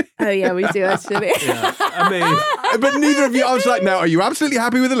don't. Oh yeah, we do actually. Yeah. I mean, but neither of you. I was like, "No, are you absolutely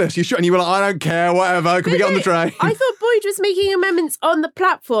happy with the list? You sure?" And you were like, "I don't care, whatever. Can we get on the train?" I thought Boyd was making amendments on the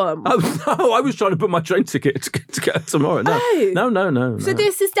platform. Oh no, I was trying to book my train ticket to get tomorrow. No. So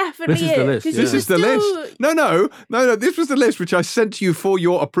this is definitely This is the list, This is the list. No. This was the list which I sent to you for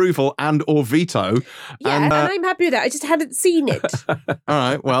your approval and or veto. Yeah, and I'm happy with that. I just hadn't seen it. All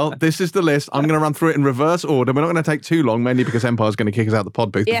right. Well, this is the list. I'm going to run through it in reverse order. We're not going to take too long, mainly because Empire's going to kick us out the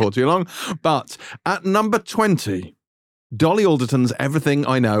pod booth before too long. But at number 20, Dolly Alderton's Everything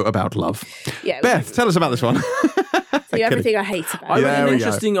I Know About Love. Yeah, Beth, tell us about this one. everything I hate about I it. read an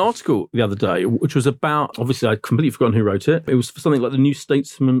interesting article the other day, which was about, obviously I'd completely forgotten who wrote it. It was for something like the New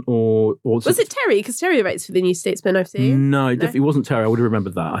Statesman or was it Terry? Because Terry writes for the New Statesman, I've seen. No, it wasn't Terry. I would have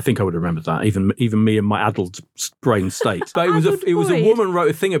remembered that. I think I would have remembered that, even me in my adult brain state. But it was a woman wrote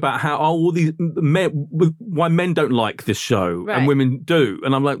a thing about how all these men, why men don't like this show and women do.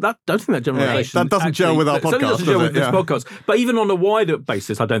 And I'm like, don't think that generalization. That doesn't gel with our podcast. It doesn't gel with this podcast. But even on a wider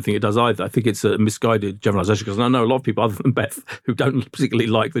basis, I don't think it does either. I think it's a misguided generalization because I know a lot of people other than Beth who don't particularly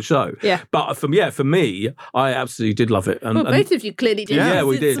like the show. Yeah. But for me, I absolutely did love it. And both of you clearly did. Yeah,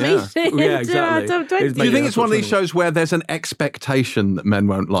 we did. Yeah, exactly. Do you think it's one of these shows where there's an expectation that men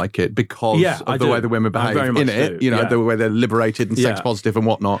won't like it because of the way the women behave in it? You know, the way they're liberated and sex positive and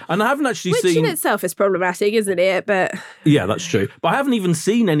whatnot. And I haven't actually Which seen... in itself is problematic, isn't it? But yeah, that's true. But I haven't even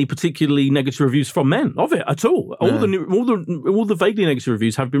seen any particularly negative reviews from men of it at all. All the vaguely negative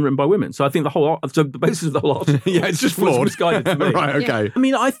reviews have been written by women. So I think the basis of the whole article it's just flawed. Misguided to me. Right, okay. Yeah. I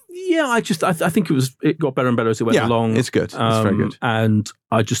mean, I think it got better and better as it went along. It's good. It's very good. And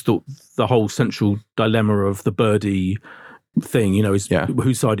I just thought the whole central dilemma of the birdie thing, you know, is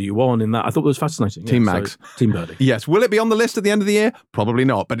whose side are you on in that? I thought it was fascinating. Team Mags. Team Birdie. Yes. Will it be on the list at the end of the year? Probably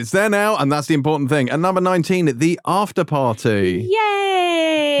not, but it's there now, and that's the important thing. And number 19, The After Party.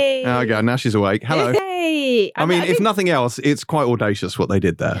 Yay! There we go. Now she's awake. Hello. Yay! I mean, if nothing else, it's quite audacious what they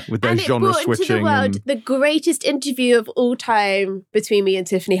did there with their genre switching. Into the world, the greatest interview of all time between me and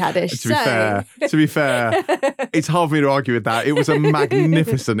Tiffany Haddish. To be fair, it's hard for me to argue with that. It was a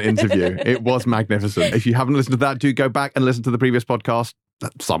magnificent interview. It was magnificent. If you haven't listened to that, do go back and listen to the previous podcast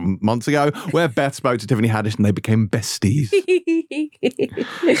some months ago where Beth spoke to Tiffany Haddish and they became besties.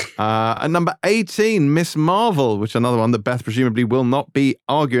 And number 18, Miss Marvel, which is another one that Beth presumably will not be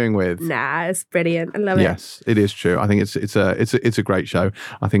arguing with. Nah, it's brilliant. I love it. Yes, it is true. I think it's a great show.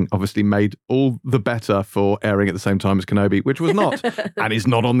 I think obviously made all the better for airing at the same time as Kenobi, which was not and is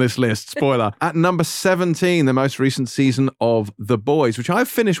not on this list. Spoiler. At number 17, the most recent season of The Boys, which I've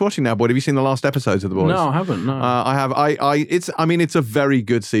finished watching now. Boyd, have you seen the last episodes of The Boys? No, I haven't. No, I have. It's a very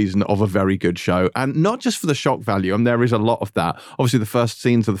good season of a very good show, and not just for the shock value. And there is a lot of that. Obviously, the first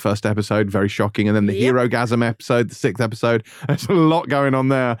scenes of the first episode very shocking, and then the Hero-gasm episode, the 6th episode. There's a lot going on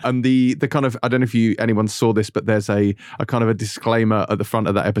there, and the kind of, I don't know if anyone saw this, but there's a kind of a disclaimer at the front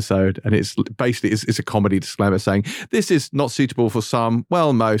of that episode, and it's basically it's a comedy disclaimer saying this is not suitable for some,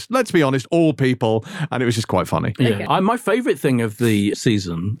 well, most. Let's be honest, all people, and it was just quite funny. Yeah, okay. My favourite thing of this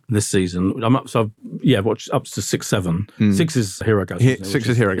season, I've watched up to 6, 7. 6 is Hero-gasm. 6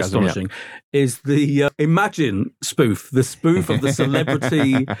 is Hero-gasm, astonishing. Is the Imagine spoof, the spoof of the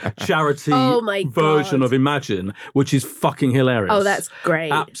celebrity charity version of Imagine, which is fucking hilarious. Oh, that's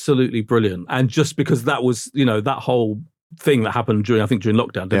great. Absolutely brilliant. And just because that was, that whole thing that happened during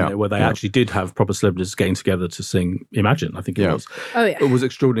lockdown, didn't it? Where they actually did have proper celebrities getting together to sing Imagine, I think it was. Oh, yeah. It was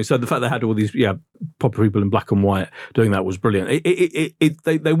extraordinary. So the fact they had all these, proper people in black and white doing that was brilliant.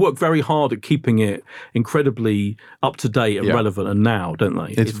 They work very hard at keeping it incredibly up to date and relevant and now, don't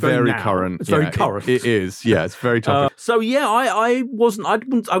they? It's very current. It's very current. It is. Yeah, it's very topical. So yeah, I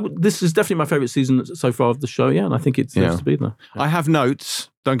wasn't. This is definitely my favourite season so far of the show. Yeah, and I think it deserves to be there. I have notes.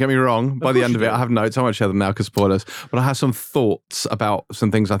 Don't get me wrong. By the end of it, I have notes. I won't share them now because spoilers. But I have some thoughts about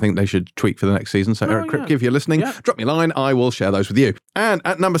some things I think they should tweak for the next season. So, Eric Kripke, if you're listening, drop me a line. I will share those with you. And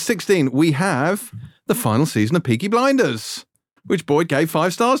at number 16, we have the final season of Peaky Blinders, which Boyd gave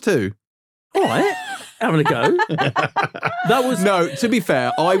 5 stars to. All right. Having a go. That was no. To be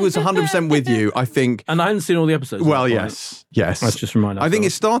fair, I was 100% with you. I think, and I hadn't seen all the episodes. Well, yes. Let's just remind ourselves. I think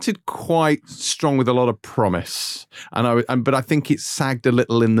it started quite strong with a lot of promise, but I think it sagged a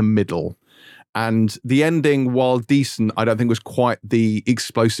little in the middle. And the ending, while decent, I don't think was quite the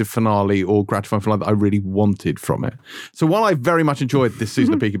explosive finale or gratifying finale that I really wanted from it. So while I very much enjoyed this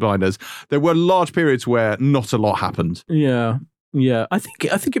season of Peaky Blinders, there were large periods where not a lot happened. Yeah, I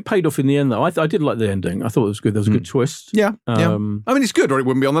think it paid off in the end, though. I did like the ending. I thought it was good. There was a good twist. Yeah. I mean, it's good, or it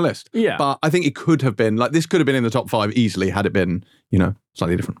wouldn't be on the list. Yeah. But I think it could have been, this could have been in the top 5 easily had it been,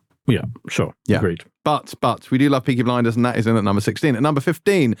 slightly different. Yeah, sure. Yeah. Agreed. But we do love Peaky Blinders, and that is in at number 16. At number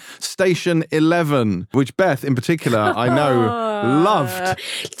 15, Station 11, which Beth in particular, I know, loved.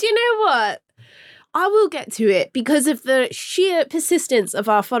 Do you know what? I will get to it because of the sheer persistence of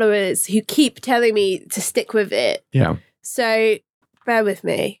our followers who keep telling me to stick with it. Yeah. So bear with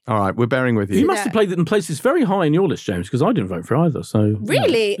me. All right, we're bearing with you. You must have played it in places very high in your list, James, because I didn't vote for either. So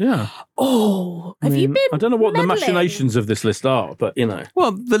really, yeah. Oh, have you been? I don't know what meddling? The machinations of this list are, but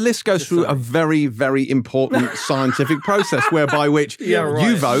Well, the list goes through a very, very important scientific process whereby which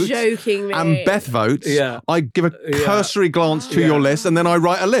you vote, and Beth votes. Yeah. I give a cursory glance to your list, and then I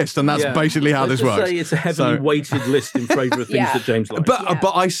write a list, and that's basically how this works. Say it's a heavily weighted list in favour of things that James likes.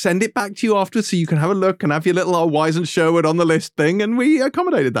 But I send it back to you afterwards so you can have a look and have your little Wise and Sherwood on the list thing, and we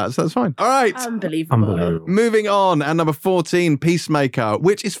accommodated that, so that's fine. All right. Unbelievable. Moving on, at number 14, Peacemaker,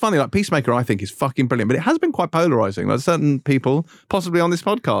 which is funny. Peacemaker, I think, is fucking brilliant, but it has been quite polarising. Certain people, possibly on this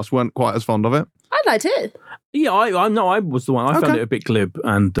podcast, weren't quite as fond of it. I liked it. Yeah, I know. I was the one. I found it a bit glib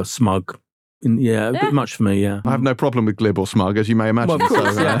and smug. A bit much for me, yeah. I have no problem with glib or smug, as you may imagine. Well, of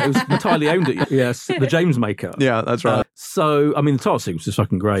course, it was entirely aimed at you. Yes, the James Maker. Yeah, that's right. So, I mean, the title sequence is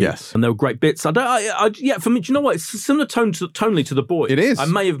fucking great. Yes. And there were great bits. For me, do you know what? It's similar tonally to The Boys. It is. I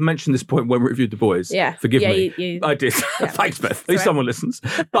may have mentioned this point when we reviewed The Boys. Yeah. Forgive me. I did. Yeah. Thanks, Beth. At least someone listens.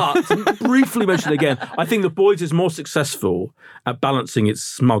 But to briefly mention it again, I think The Boys is more successful at balancing its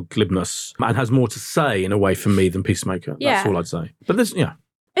smug glibness and has more to say, in a way, for me than Peacemaker. That's all I'd say. But this,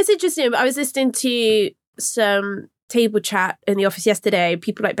 It's interesting. I was listening to some table chat in the office yesterday.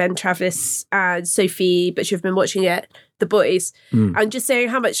 People like Ben Travis and Sophie Butcher have been watching it, The Boys, and just saying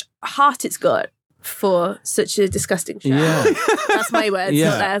how much heart it's got for such a disgusting show. Yeah. That's my words,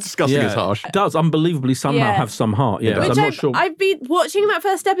 not theirs. Disgusting is harsh. It does unbelievably somehow have some heart. Yeah, Which I'm not sure. I've been watching that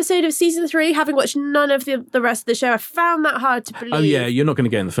first episode of season 3, having watched none of the rest of the show. I found that hard to believe. Oh yeah, you're not going to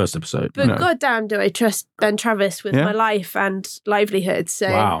get in the first episode. But goddamn, do I trust Ben Travis with my life and livelihood?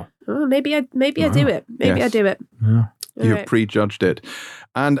 So wow. Maybe I do it. Maybe I do it. Yeah. You've prejudged it.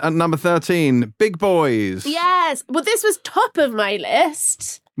 And at number 13, Big Boys. Yes. Well, this was top of my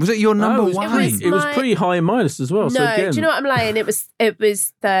list. Was it your number one? It was pretty high in my list as well. No, so again, do you know what? I'm lying. It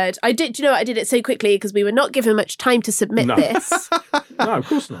was third. Do you know what? I did it so quickly because we were not given much time to submit this. No, of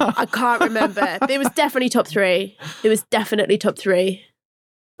course not. I can't remember. It was definitely top 3. It was definitely top 3.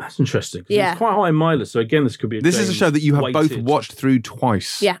 That's interesting. Yeah. It's quite high in my list. So again, this could be This is a show that you have both watched through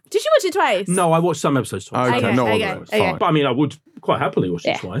twice. Yeah. Did you watch it twice? No, I watched some episodes twice. Okay, not all of it. Fine. But I mean, I would quite happily watch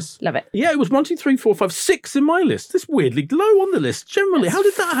it twice. Love it. Yeah, it was 1, 2, 3, 4, 5, 6 in my list. It's weirdly low on the list. Generally, how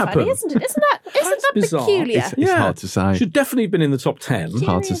did that happen? Funny, isn't it? Isn't that bizarre. peculiar? It's hard to say. Should definitely have been in the top 10.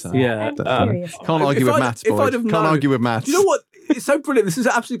 Hard to say. Yeah. Can't argue with maths, boys. Can't argue with maths. You know what? It's so brilliant. This is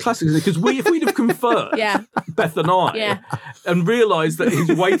absolutely classic, isn't it? Because if we'd have conferred, Beth and I, and realised that he's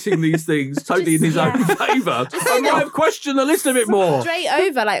weighting these things totally in his own favour, I might have questioned the list a bit more. Straight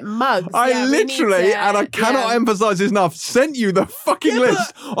over, like mugs. I literally, and I cannot emphasise this enough, sent you the fucking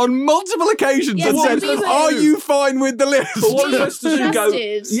list on multiple occasions and said, are you fine with the list? But what list did you go?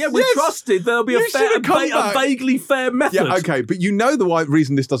 Yeah, we trusted there'll be a vaguely fair method. Yeah, okay, but you know the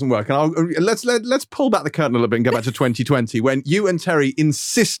reason this doesn't work. And let's pull back the curtain a little bit and go back to 2020 when you you and Terry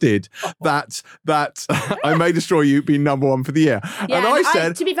insisted that I May Destroy You be number one for the year. Yeah, and I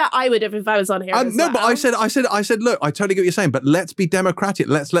said, to be fair, I would have if I was on here. but I said, look, I totally get what you're saying, but let's be democratic.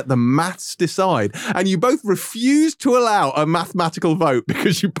 Let's let the maths decide. And you both refused to allow a mathematical vote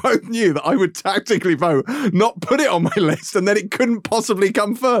because you both knew that I would tactically vote, not put it on my list, and then it couldn't possibly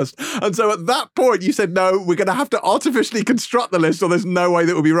come first. And so at that point, you said, no, we're going to have to artificially construct the list, or there's no way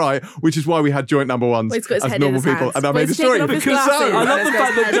that will be right, which is why we had joint number ones as normal people. And I May Destroy You. Because I love the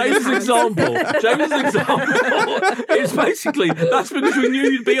fact that James's example is basically, that's because we knew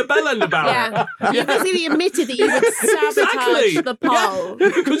you'd be a bellend about it. You basically admitted that you would sabotage the poll.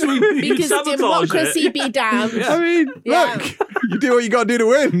 Because we knew you'd sabotage democracy it. be damned. I mean, look, you do what you got to do to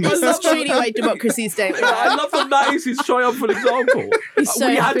win. This is truly why democracies don't work. I love that is his triumphant example. He's so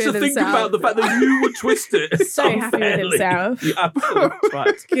we had happy to with think himself. about the fact that you would twist it. So happy with himself. You absolute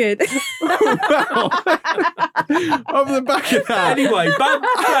twat. Good. Off the back of that. Anyway,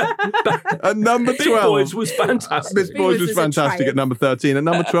 At number 12. Big Boys was fantastic. Big Boys was fantastic at number 13. At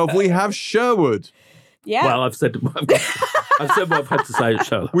number 12, we have Sherwood. Yeah. Well, I've said what I've had to say at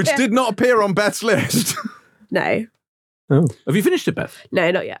Sherlock. Which did not appear on Beth's list. No. Oh. Have you finished it, Beth?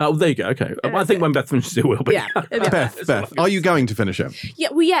 No, not yet. Oh, there you go. Okay. I think when Beth finishes it will be. Yeah. Beth, are you going to finish it? Yeah,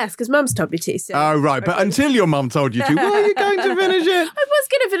 well, yes, because Mum's told me to. So. Oh, right. But until your mum told you to, why are you going to finish it? I was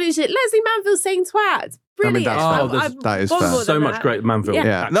going to finish it. Leslie Manville saying twat. Brilliant. That is fair. So much great Manville.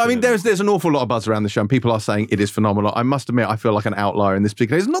 Yeah. No, I mean, there's an awful lot of buzz around the show, and people are saying it is phenomenal. I must admit, I feel like an outlier in this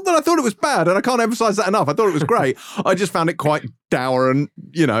particular case. Not that I thought it was bad, and I can't emphasize that enough. I thought it was great. I just found it quite dour, and,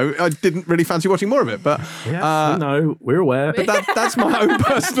 I didn't really fancy watching more of it. But we're aware. But that's my own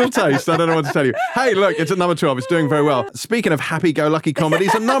personal taste. I don't know what to tell you. Hey, look, it's at number 12. It's doing very well. Speaking of happy-go-lucky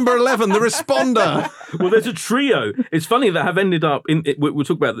comedies, at number 11, The Responder. Well, there's a trio. It's funny that have ended up in. We'll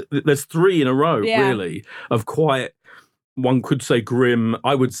talk about. There's three in a row, really, of quite. One could say grim.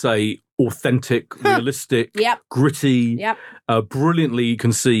 I would say authentic, realistic, gritty, brilliantly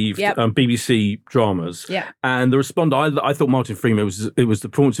conceived BBC dramas. And The Responder, I thought Martin Freeman was the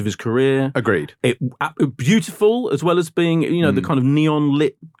performance of his career. Agreed. Beautiful, as well as being the kind of neon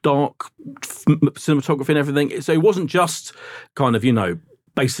lit, dark cinematography and everything. So it wasn't just kind of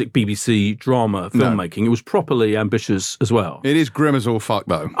basic BBC drama filmmaking. It was properly ambitious as well. It is grim as all fuck,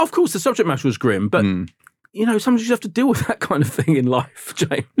 though. Of course, the subject matter was grim, but sometimes you have to deal with that kind of thing in life,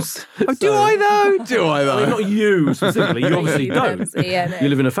 James. Do I though? I mean, not you specifically. You obviously don't. You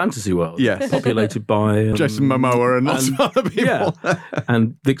live in a fantasy world. Yes. Populated by Jason Momoa and lots of other people. Yeah.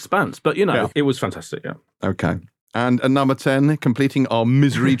 And The Expanse. But, it was fantastic, yeah. Okay. And at number 10, completing our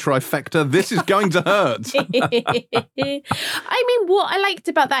misery trifecta, This Is Going to Hurt. I mean, what I liked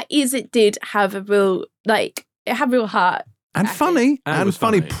about that is it did have a real, it had real heart. And funny. And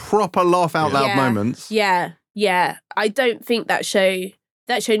funny, proper laugh out loud moments. Yeah. I don't think that show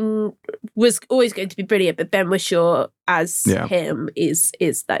was always going to be brilliant, but Ben Whishaw as him is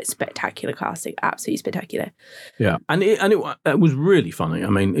that spectacular casting, absolutely spectacular. Yeah, and it was really funny. I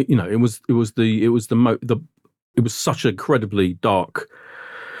mean, it was such a incredibly dark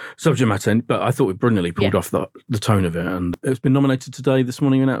subject matter, but I thought it brilliantly pulled off the tone of it, and it's been nominated today, this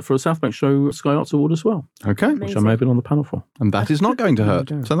morning, for a South Bank Show Sky Arts Award as well. Okay. Amazing. Which I may have been on the panel for. And that is not going to hurt,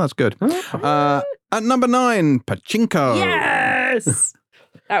 so that's good. At number 9, Pachinko. Yes!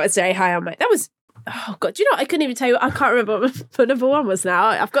 That was very high on my... That was... Oh, God. Do you know what? I couldn't even tell you... I can't remember what number 1 was now.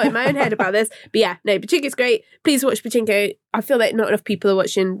 I've got in my own head about this. But yeah, no, Pachinko's great. Please watch Pachinko. I feel like not enough people are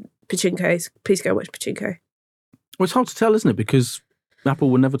watching Pachinko. Please go watch Pachinko. Well, it's hard to tell, isn't it? Because Apple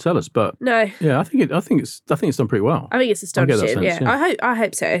would never tell us, but no. Yeah, I think it's done pretty well. I think it's astonishing. I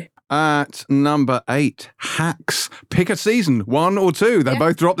hope so. At number 8, Hacks. Pick a season, 1 or 2. They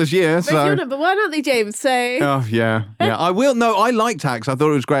both dropped this year. But you're number 1, aren't they, James? So. Oh yeah. I will. No, I liked Hacks. I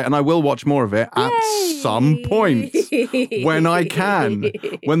thought it was great, and I will watch more of it at some point when I can.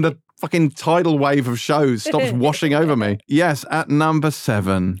 When the fucking tidal wave of shows stops washing over me. Yes. At number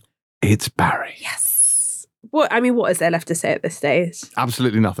 7, it's Barry. Yes. What is there left to say at this stage?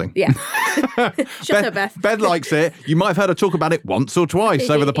 Absolutely nothing. Yeah. Shut up, Beth. Beth likes it. You might have heard her talk about it once or twice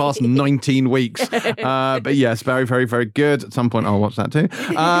over the past 19 weeks. But yes, very, very, very good. At some point, I'll watch that too.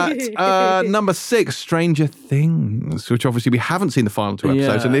 Number 6, Stranger Things, which obviously we haven't seen the final 2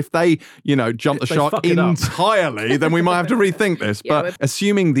 episodes. Yeah. And if they, jump the shark entirely, then we might have to rethink this. But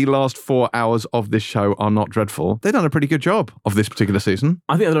assuming the last 4 hours of this show are not dreadful, they've done a pretty good job of this particular season.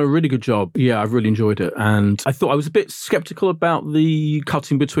 I think they've done a really good job. Yeah, I've really enjoyed it. And And I thought I was a bit skeptical about the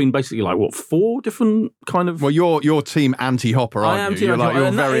cutting between basically 4 different kind of. Well, you're team anti-Hopper, aren't you?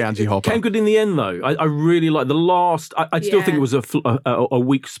 You're very anti-Hopper. It came good in the end, though. I really like the last. I still think it was a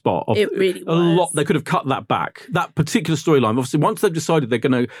weak spot. It really was. A lot. They could have cut that back. That particular storyline. Obviously, once they've decided they're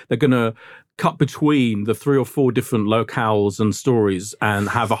gonna cut between the 3 or 4 different locales and stories and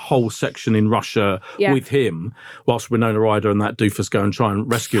have a whole section in Russia with him, whilst Winona Ryder and that doofus go and try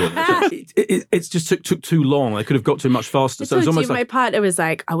and rescue him. It just took too long. They could have got to it much faster. So it was almost my partner was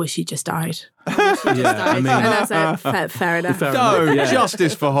like, I wish he just died. And I was like, fair enough.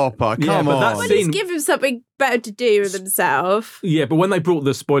 Justice for Hopper. Come on. Just give him something better to do with himself. Yeah, but when they brought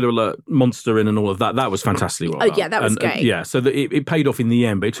the spoiler alert monster in and all of that, that was fantastically well done. Yeah, that was great. Yeah, so it paid off in the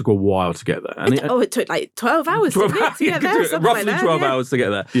end, but it took a while to get there. And it took 12 hours to get there. Roughly 12 hours to get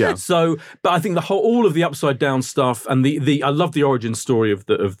there. Yeah. So, but I think all of the upside down stuff and I love the origin story of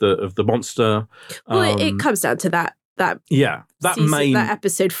the monster. Well, it comes down to that. That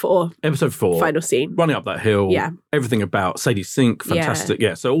episode 4 final scene, running up that hill, everything about Sadie Sink, fantastic.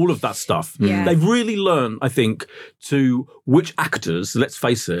 So all of that stuff, they've really learned, I think, to which actors, let's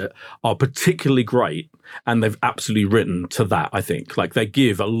face it, are particularly great, and they've absolutely written to that. I think they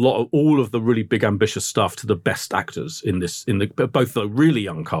give a lot of all of the really big ambitious stuff to the best actors in both the really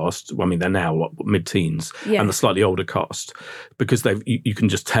young cast, I mean they're now mid-teens, and the slightly older cast, because you can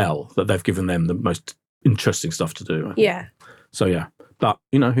just tell that they've given them the most interesting stuff to do. Yeah. So but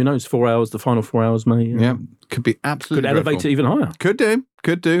who knows? 4 hours, the final 4 hours may. Could be absolutely. Could elevate it even higher. Could do.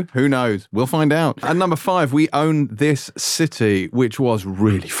 Who knows? We'll find out. At number 5, We Own This City, which was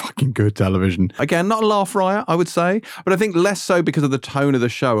really fucking good television. Again, not a laugh riot, I would say, but I think less so because of the tone of the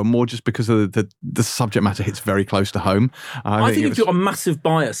show and more just because of the subject matter hits very close to home. I think you've got a massive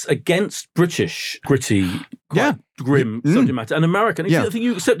bias against British gritty. Grim subject matter and American. I think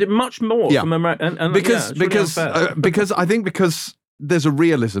you accept it much more from American. Because I think there's a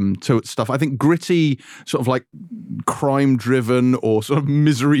realism to stuff. I think gritty, sort of like crime-driven or sort of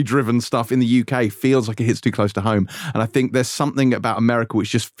misery-driven stuff in the UK feels like it hits too close to home. And I think there's something about America which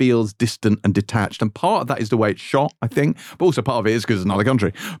just feels distant and detached. And part of that is the way it's shot, I think. But also part of it is because it's another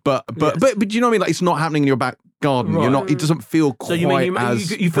country. But do you know what I mean? Like, it's not happening in your back garden. Right. You're not. It doesn't feel quite you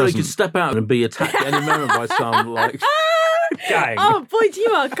feel like you step out and be attacked at any moment by some gang. Oh, boy, you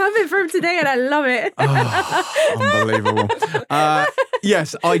are coming from today, and I love it. Unbelievable.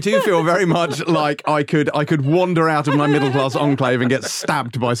 Yes, I do feel very much like I could wander out of my middle class enclave and get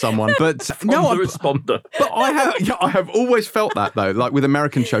stabbed by someone. But responder. But I have always felt that though, like with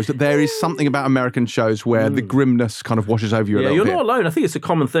American shows, that there is something about American shows where the grimness kind of washes over you a little bit. You're not alone. I think it's a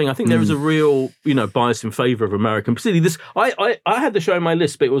common thing. I think there is a real, bias in favour of American. Particularly this, I had the show on my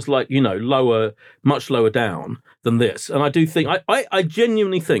list, but it was like, much lower down than this. And I do think, I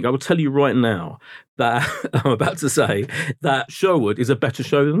genuinely think, I will tell you right now that I'm about to say that Sherwood is a better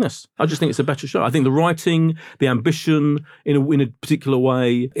show than this. I just think it's a better show. I think the writing, the ambition in a particular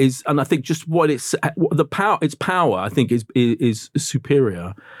way is, and I think just its power, I think is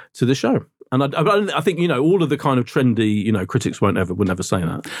superior to the show. And I think, all of the kind of trendy, critics would never say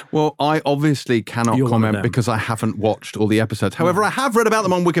that. Well, I obviously cannot comment because I haven't watched all the episodes. However, I have read about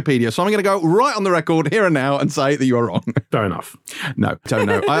them on Wikipedia, so I'm going to go right on the record here and now and say that you're wrong. Fair enough. No, don't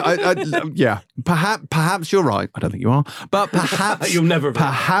know. Yeah, perhaps you're right. I don't think you are, but perhaps you'll never.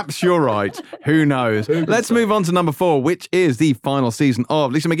 Perhaps you're right. Who knows? Let's move on to number 4, which is the final season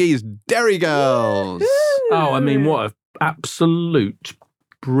of Lisa McGee's Derry Girls. Oh, I mean, what an absolute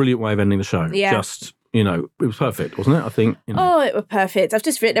brilliant way of ending the show. Yeah. Just, it was perfect, wasn't it? I think. Oh, it was perfect. I've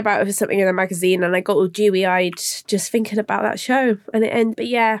just written about it for something in a magazine and I got all dewy-eyed just thinking about that show and it ended. But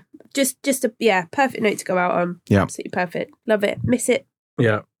yeah, just a perfect note to go out on. Yeah. Absolutely perfect. Love it. Miss it.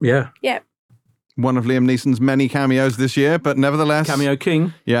 Yeah. One of Liam Neeson's many cameos this year, but nevertheless... Cameo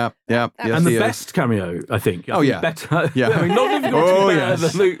king. Yeah. Yes, and the best cameo, I think. Better. Yeah. I mean, not difficult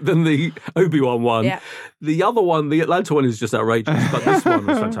better than the Obi-Wan one. Yeah. The other one, the Atlanta one, is just outrageous, but this one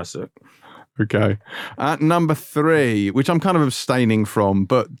was fantastic. Okay. At number 3, which I'm kind of abstaining from,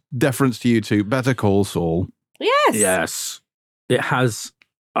 but deference to you two, Better Call Saul. Yes. It has...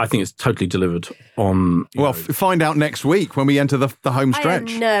 I think it's totally delivered on... find out next week when we enter the home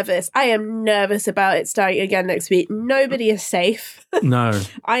stretch. I am nervous about it starting again next week. Nobody is safe. No.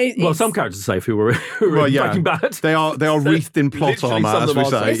 Some characters are safe who were Breaking Bad. They are wreathed in plot armor, as we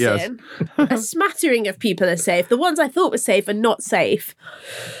say. Listen, a smattering of people are safe. The ones I thought were safe are not safe.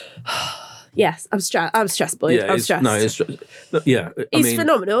 Yes, I'm stressed, boys. Yeah, I'm stressed. He's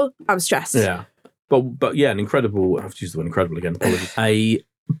phenomenal. I'm stressed. Yeah. But yeah, an incredible... I have to use the word incredible again. Apologies. A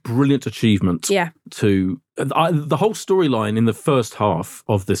brilliant achievement. To the whole storyline in the first half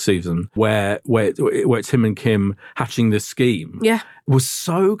of this season, where it's him and Kim hatching this scheme, was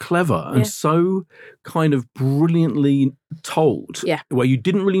so clever and so kind of brilliantly told. Where you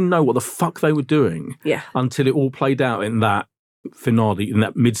didn't really know what the fuck they were doing until it all played out in that finale, in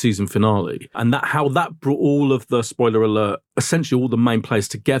that mid-season finale, and how that brought all of the, spoiler alert, essentially all the main players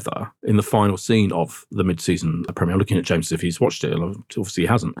together in the final scene of the mid-season premiere. I'm looking at James if he's watched it, obviously he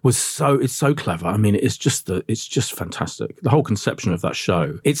hasn't. It's so clever. I mean, it's just fantastic. The whole conception of that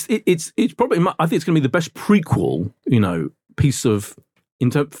show. It's probably, I think it's going to be the best prequel, piece of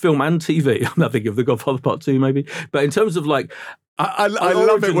film and TV. I'm not thinking of The Godfather Part 2 maybe, but in terms of like, I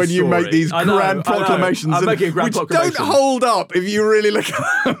love it when you make these grand proclamations, I'm making a grand proclamation. Don't hold up if you really look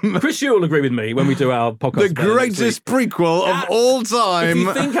at them. Chris, you'll agree with me when we do our podcast. The greatest prequel of all time. If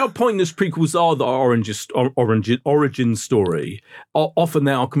you think how pointless prequels are, the origin story, often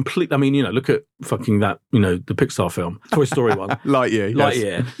they are complete. I mean, look at fucking that, the Pixar film, Toy Story one.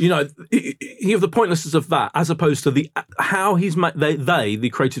 Lightyear. You have the pointlessness of that as opposed to how he's made, the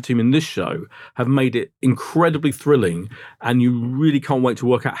creative team in this show, have made it incredibly thrilling, and you really can't wait to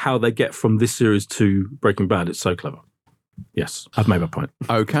work out how they get from this series to Breaking Bad. It's so clever. Yes, I've made my point.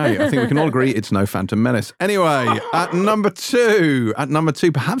 Okay, I think we can all agree it's no Phantom Menace. Anyway, at number two,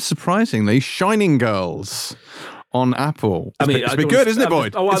 perhaps surprisingly, Shining Girls on Apple. It's a bit good, isn't it,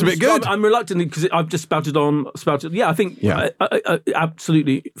 Boyd? It's a bit good. I'm reluctant because I've just spouted. Yeah, I think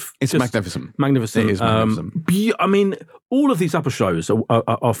absolutely. It's magnificent. Magnificent. It is magnificent. I mean, all of these Apple shows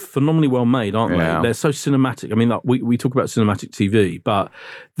are phenomenally well made, aren't they? They're so cinematic. I mean, we talk about cinematic TV, but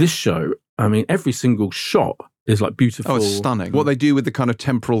this show, I mean, every single shot is like beautiful. Oh, it's stunning. What they do with the kind of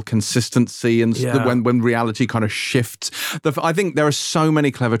temporal consistency and when reality kind of shifts. I think there are so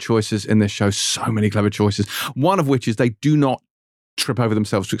many clever choices in this show, so many clever choices. One of which is they do not trip over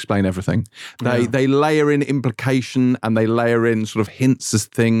themselves to explain everything. They layer in implication and they layer in sort of hints as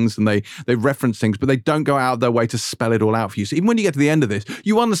things, and they reference things, but they don't go out of their way to spell it all out for you. So even when you get to the end of this,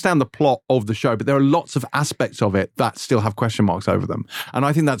 you understand the plot of the show, but there are lots of aspects of it that still have question marks over them. And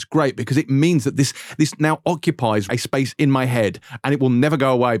I think that's great because it means that this now occupies a space in my head and it will never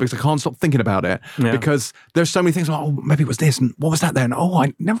go away because I can't stop thinking about it because there's so many things like, oh, maybe it was this and what was that then? Oh,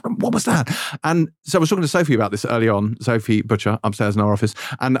 what was that? And so I was talking to Sophie about this early on, Sophie Butcher, upstairs in our office,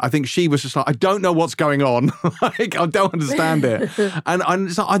 and I think she was just like, I don't know what's going on. Like, I don't understand it.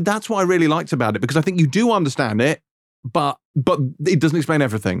 And so that's what I really liked about it, because I think you do understand it, but it doesn't explain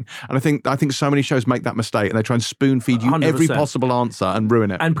everything. And I think so many shows make that mistake and they try and spoon feed you 100%. Every possible answer and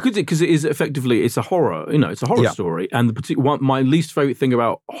ruin it. And because it is effectively, it's a horror, it's a horror story. And my least favorite thing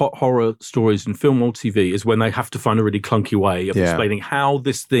about horror stories in film or TV is when they have to find a really clunky way of explaining how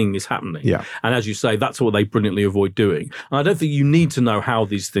this thing is happening. Yeah. And as you say, that's what they brilliantly avoid doing. And I don't think you need to know how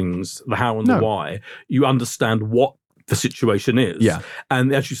these things, the how and the why. You understand what the situation is. Yeah.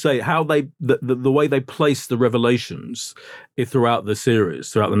 And as you say, how the way they place the revelations throughout the series,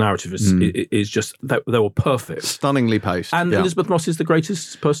 throughout the narrative is just, they were perfect. Stunningly paced. And Elizabeth Moss is the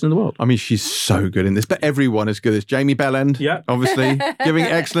greatest person in the world. I mean, she's so good in this, but everyone is good as Jamie Bellend. Yeah. Obviously, giving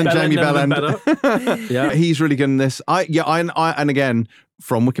excellent Jamie Bellend. Yeah. He's really good in this. And again,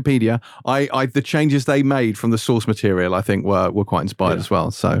 from Wikipedia, the changes they made from the source material, I think, were quite inspired as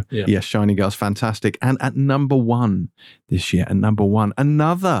well. So, yes, Shining Girls, fantastic. And at number one this year,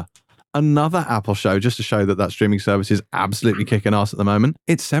 another Apple show, just to show that streaming service is absolutely kicking ass at the moment.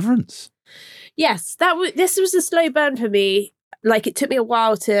 It's Severance. Yes, this was a slow burn for me. Like, it took me a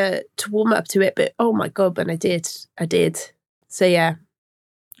while to warm up to it, but oh my God, when I did. So, yeah.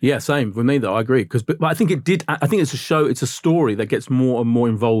 Yeah, same with me though. I agree but I think it did. I think it's a story that gets more and more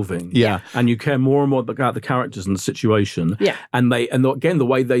involving. Yeah, and you care more and more about the characters and the situation. Yeah, and again the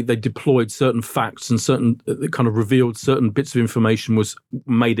way they deployed certain facts and certain kind of revealed certain bits of information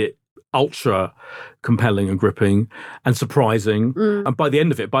made it ultra compelling and gripping and surprising. And by the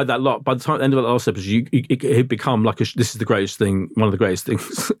end of it, by the end of the last episode, it become like this is the greatest thing, one of the greatest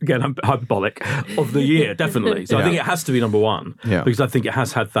things. Again, I'm hyperbolic of the year, definitely. So I think it has to be number one because I think it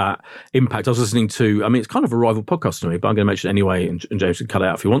has had that impact. I was listening to, I mean, it's kind of a rival podcast to me, but I'm going to mention it anyway, and James can cut it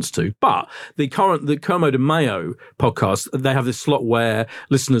out if he wants to. But the Kermode and Mayo podcast, they have this slot where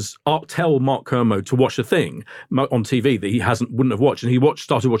listeners tell Mark Kermode to watch a thing on TV that he wouldn't have watched, and he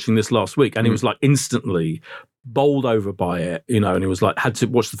started watching this last week, and he was like instantly bowled over by it, and he was like, had to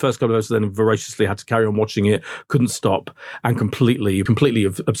watch the first couple of episodes, then voraciously had to carry on watching it, couldn't stop, and completely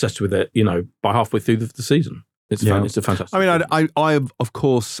obsessed with it, by halfway through the season. It's a fantastic. I mean, I of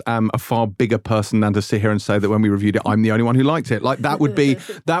course am a far bigger person than to sit here and say that when we reviewed it, I'm the only one who liked it. Like that would be.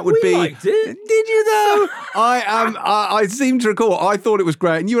 We liked it. Did you though? I seem to recall. I thought it was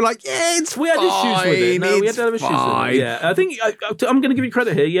great, and you were like, "Yeah, it's we had issues with it. No, we had issues with it. Yeah, I think I'm going to give you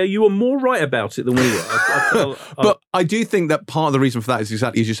credit here. Yeah, you were more right about it than we were. But I do think that part of the reason for that is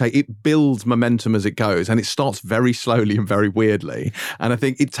exactly as you say. It builds momentum as it goes, and it starts very slowly and very weirdly. And I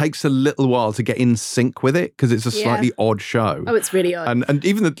think it takes a little while to get in sync with it because it's a slightly odd show. Oh, it's really odd. And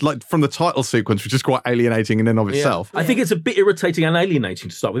even from the title sequence, which is quite alienating in and of itself. I think it's a bit irritating and alienating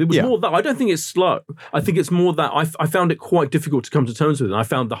to start with. It was more that I don't think it's slow. I think it's more that I found it quite difficult to come to terms with it. And I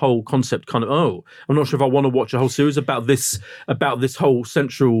found the whole concept kind of, I'm not sure if I want to watch a whole series about this whole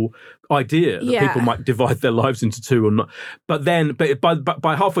central idea that people might divide their lives into two or not. But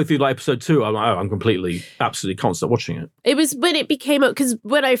by halfway through episode 2, I'm like, I'm absolutely can't stop watching it. It was when it became up, because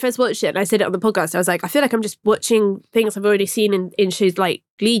when I first watched it, and I said it on the podcast, I was like, I feel like I'm just watching things I've already seen in shows like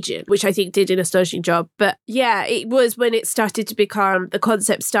Legion, which I think did an astonishing job. But yeah, it was when it started to become, the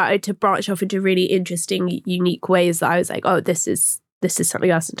concept started to branch off into really interesting, unique ways that I was like, oh, this is something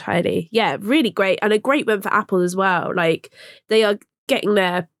else entirely. Yeah, really great. And a great one for Apple as well. Like, they are getting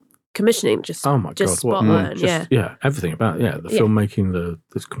their commissioning just spot on. Yeah, everything about the filmmaking,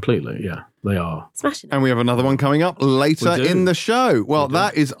 this completely, they are smashing it. And we have another one coming up later in the show. Well,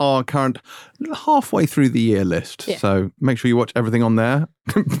 that is our current halfway through the year list. Yeah. So make sure you watch everything on there.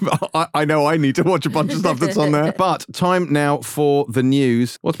 I know I need to watch a bunch of stuff that's on there. But time now for the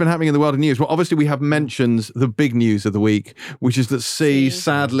news. What's been happening in the world of news? Well, obviously we have mentioned the big news of the week, which is that C,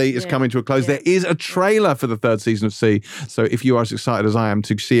 sadly, is coming to a close. Yeah. There is a trailer for the 3rd season of C. So if you are as excited as I am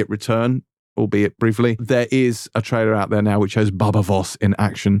to see it return, albeit briefly, there is a trailer out there now which shows Baba Voss in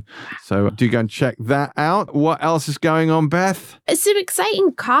action. So do go and check that out. What else is going on, Beth? Some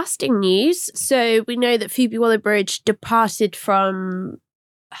exciting casting news. So we know that Phoebe Waller-Bridge departed from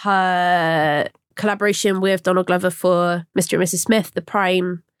her collaboration with Donald Glover for Mr. and Mrs. Smith, the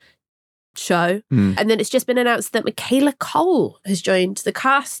Prime show. And then it's just been announced that Michaela Cole has joined the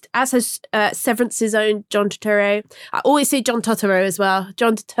cast, as has Severance's own John Turturro. I always say John Turturro as well.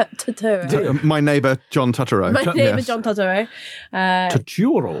 John Turturro. My neighbour John Turturro. My neighbour John Turturro.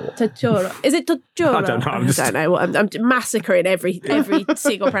 Turturro. Is it Turturro? I don't know. I don't know. I'm massacring every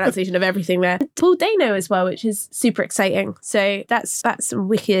single pronunciation of everything there. Paul Dano as well, which is super exciting. So that's some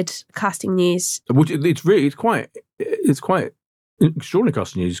wicked casting news. It's quite extraordinary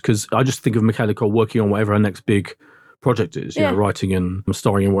casting news, because I just think of Michaela Cole working on whatever her next big project is, you know, writing and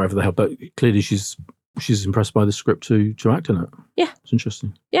starring in whatever the hell. But clearly she's impressed by the script to act in it. Yeah. It's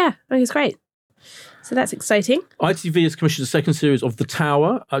interesting. Yeah, I think it's great. So that's exciting. ITV has commissioned a second series of The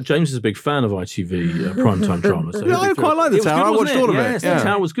Tower. James is a big fan of ITV primetime drama. So I quite like The Tower. I watched all of it. Yes, The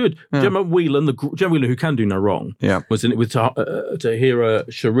Tower was good. Gemma Whelan, who can do no wrong, was in it with Tahira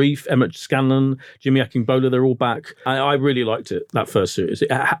Sharif, Emmett Scanlon, Jimmy Akingbola. They're all back. I really liked it, that first series.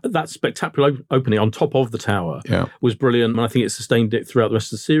 That spectacular opening on top of The Tower was brilliant, and I think it sustained it throughout the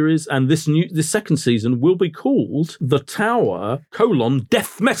rest of the series. And this second season will be called The Tower: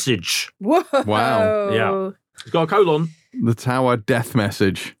 Death Message. Whoa. Wow. Yeah. It's got a colon. The Tower Death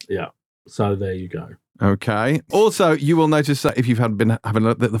Message. Yeah. So there you go. Okay. Also, you will notice that if you've been having a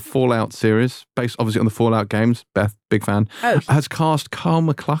look at the Fallout series, based obviously on the Fallout games, Beth, big fan, has cast Carl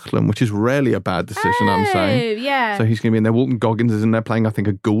McLachlan, which is rarely a bad decision, I'm saying. Yeah. So he's going to be in there. Walton Goggins is in there playing, I think,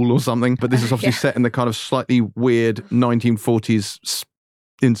 a ghoul or something. But this is obviously set in the kind of slightly weird 1940s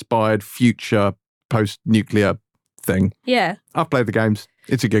inspired future post-nuclear thing. Yeah. I've played the games.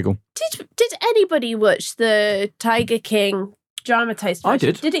 It's a giggle. Did anybody watch the Tiger King dramatized version? I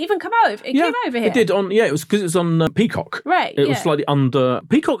did. Did it even come out? It came over here. It did it was because it was on Peacock. Right. It was slightly under.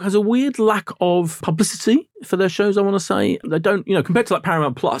 Peacock has a weird lack of publicity for their shows, I want to say. They don't, compared to like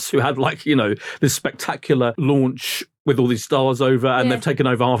Paramount Plus, who had this spectacular launch with all these stars over, and they've taken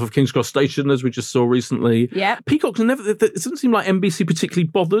over half of King's Cross Station, as we just saw recently. Yeah. Peacock's never, it doesn't seem like NBC particularly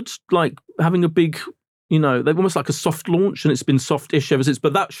bothered, like having a big, they're almost like a soft launch, and it's been soft-ish ever since.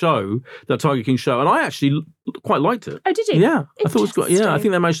 But that show, that Tiger King show, and I actually quite liked it. Oh, did you? Yeah. I thought it was good. Yeah, I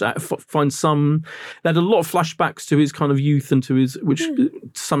think they managed to find some, they had a lot of flashbacks to his kind of youth and to his, which to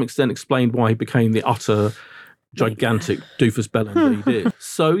some extent explained why he became the utter gigantic doofus bellend that he did.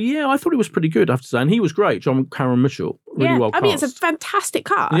 So yeah, I thought it was pretty good, I have to say, and he was great. John Cameron Mitchell, really well cast. I mean, it's a fantastic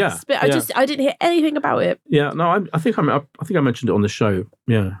cast. Yeah, but I didn't hear anything about it. Yeah, no, I think I mentioned it on the show.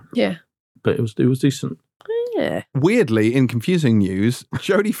 Yeah, yeah, but it was decent. Yeah. Weirdly, in confusing news,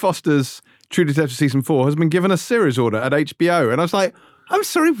 Jodie Foster's True Detective Season 4 has been given a series order at HBO, and I was like, I'm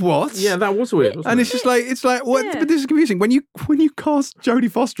sorry, what? Yeah, that was weird. Wasn't And it? it's like what? Yeah. But this is confusing. When you cast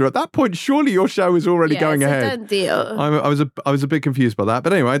Jodie Foster at that point, surely your show is already going it's a ahead. done deal. I was a bit confused by that,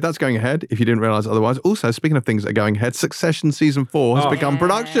 but anyway, that's going ahead. If you didn't realise otherwise. Also, speaking of things that are going ahead, Succession season 4 has begun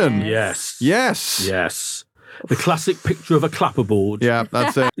production. Yes. Yes. The classic picture of a clapperboard. Yeah,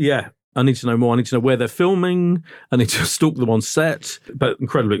 that's it. Yeah. I need to know more. I need to know where they're filming. I need to stalk them on set. But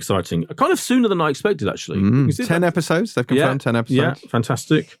incredibly exciting. Kind of sooner than I expected, actually. You see 10 that? episodes. They've confirmed 10 episodes. Yeah,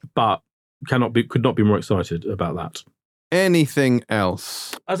 fantastic. But could not be more excited about that. Anything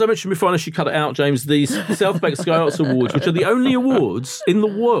else? As I mentioned before, unless you cut it out, James, the South Bank Sky Arts Awards, which are the only awards in the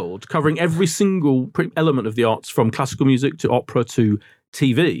world covering every single element of the arts, from classical music to opera to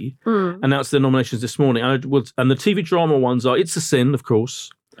TV, announced their nominations this morning. And the TV drama ones are It's a Sin, of course.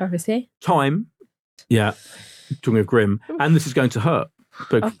 Obviously. Time. Yeah. Talking of grim. And This Is Going to Hurt.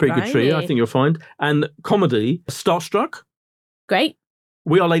 Pretty good tree, I think you'll find. And comedy, Starstruck. Great.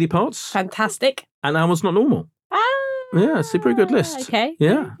 We Are Lady Parts. Fantastic. And Alma's Not Normal. Yeah, it's a pretty good list. Okay.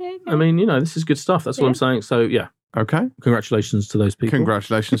 Yeah. Okay. I mean, this is good stuff. That's what I'm saying. So, yeah. Okay. Congratulations to those people.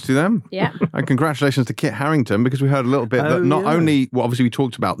 Congratulations to them. Yeah. And congratulations to Kit Harington, because we heard a little bit that not only, well, obviously we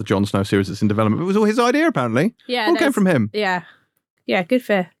talked about the Jon Snow series that's in development, but it was all his idea, apparently. Yeah. All came from him. Yeah. Yeah, good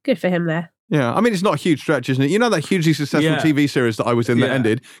for him there. Yeah, I mean, it's not a huge stretch, isn't it? You know that hugely successful TV series that I was in that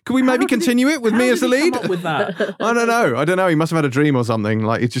ended? Could we maybe continue it with me as the lead? Come up with that? I don't know. He must have had a dream or something.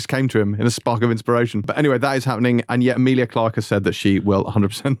 Like, it just came to him in a spark of inspiration. But anyway, that is happening. And yet Emilia Clarke has said that she will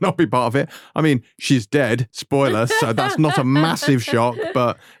 100% not be part of it. I mean, she's dead. Spoiler. So that's not a massive shock.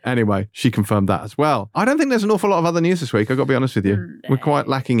 But anyway, she confirmed that as well. I don't think there's an awful lot of other news this week. I've got to be honest with you. We're quite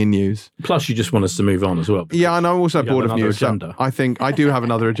lacking in news. Plus, you just want us to move on as well. Yeah, and I'm also bored of news. Agenda. So I think I do have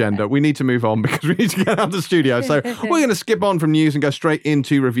another agenda. We need to move on because we need to get out of the studio. So we're going to skip on from news and go straight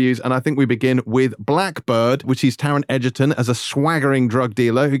into reviews. And I think we begin with Blackbird, which is Taron Egerton as a swaggering drug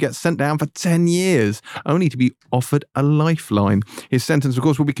dealer who gets sent down for 10 years, only to be offered a lifeline. His sentence, of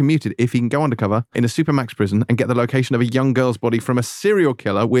course, will be commuted if he can go undercover in a supermax prison and get the location of a young girl's body from a serial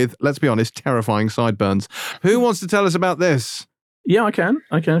killer with, let's be honest, terrifying sideburns. Who wants to tell us about this? Yeah, I can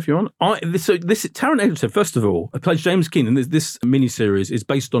if you want. This Taron Egerton, first of all, plays James Keen, and this miniseries is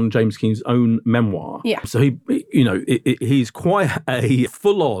based on James Keen's own memoir. Yeah. So he's quite a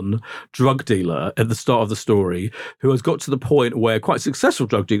full-on drug dealer at the start of the story, who has got to the point where quite successful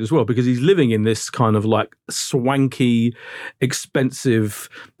drug dealer as well, because he's living in this kind of like swanky, expensive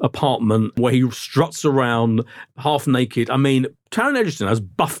apartment where he struts around half naked. I mean, Taron Egerton has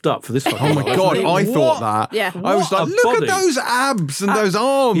buffed up for this one. Oh my God, I thought that. Yeah. I was like, look body. at those abs and those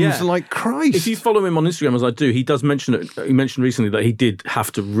arms. Yeah. Like, Christ. If you follow him on Instagram, as I do, he does mention it. He mentioned recently that he did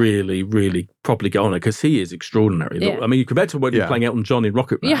have to really, really properly get on it, because he is extraordinary. Yeah. I mean, compared to when you're playing Elton John in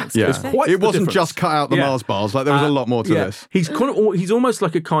Rocket Man, Yeah. it's quite it the wasn't difference. just cut out the Mars bars. Like, there was a lot more to this. He's he's almost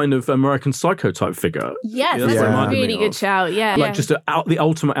like a kind of American Psycho type figure. Yes, Yeah, that's what it a reminded really me good of. shout. Yeah. Like just the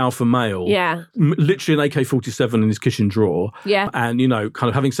ultimate alpha male. Yeah. Literally an AK-47 in his kitchen drawer. Yeah. And, kind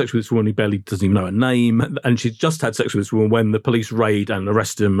of having sex with this woman who barely doesn't even know her name. And she's just had sex with this woman when the police raid and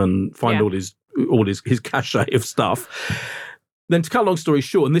arrest him and find all his cachet of stuff. Then, to cut a long story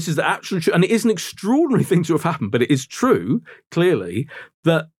short, and this is the actual truth, and it is an extraordinary thing to have happened, but it is true, clearly,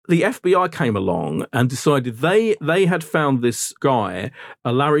 that the FBI came along and decided they had found this guy,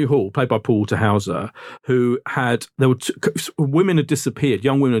 Larry Hall, played by Paul Hauser, young women had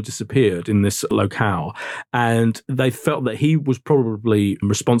disappeared in this locale, and they felt that he was probably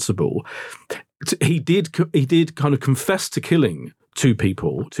responsible. He did kind of confess to killing two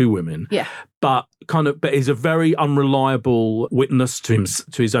women. Yeah. But is a very unreliable witness to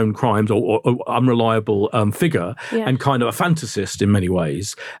his own crimes, or unreliable figure, and kind of a fantasist in many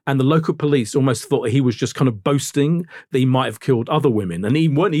ways. And the local police almost thought he was just kind of boasting that he might have killed other women, and he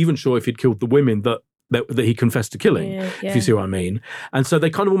weren't even sure if he'd killed the women that he confessed to killing, if you see what I mean. And so they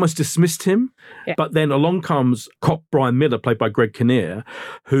kind of almost dismissed him. Yeah. But then along comes cop Brian Miller, played by Greg Kinnear,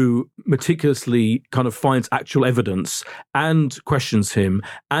 who meticulously kind of finds actual evidence and questions him.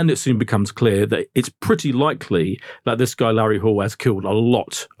 And it soon becomes clear that it's pretty likely that this guy, Larry Hall, has killed a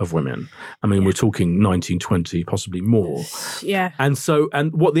lot of women. I mean, we're talking 19, 20, possibly more. Yeah. And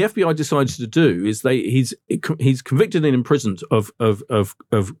what the FBI decides to do is he's convicted and imprisoned of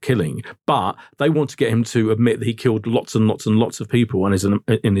killing, but they want to get him to admit that he killed lots and lots and lots of people and is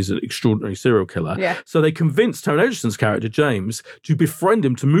an extraordinary serial killer. Yeah. So they convinced Taron Egerton's character, James, to befriend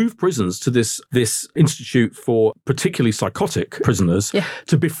him, to move prisons to this institute for particularly psychotic prisoners,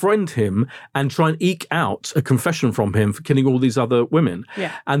 to befriend him and try and eke out a confession from him for killing all these other women.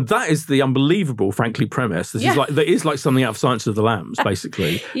 Yeah. And that is the unbelievable, frankly, premise. This is like something out of Silence of the Lambs,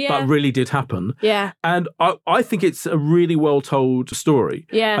 basically, but really did happen. Yeah. And I think it's a really well told story.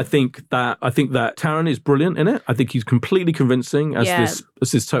 Yeah. I think that Taron is brilliant in it. I think he's completely convincing as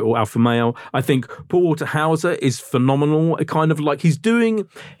this total alpha male. I think Paul Walter Hauser is phenomenal. Kind of like he's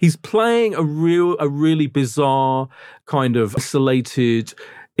playing a really bizarre kind of isolated,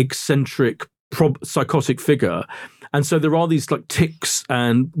 eccentric, psychotic figure. And so there are these like tics,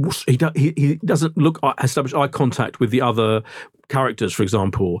 and he doesn't establish eye contact with the other characters, for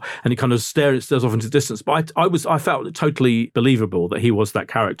example, and he kind of stares off into the distance. But I felt it totally believable that he was that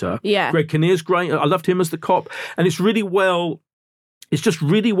character. Yeah. Greg Kinnear's great. I loved him as the cop, and it's just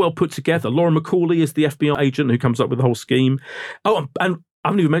really well put together. Laura McCauley is the FBI agent who comes up with the whole scheme. Oh, and I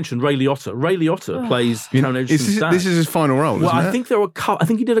haven't even mentioned Ray Liotta. Ray Liotta plays Taron Egerton's dad. This is his final role, isn't it? I think I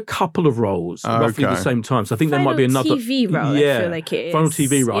think he did a couple of roles roughly at the same time. So I think there might be another TV role. I feel like it is. Final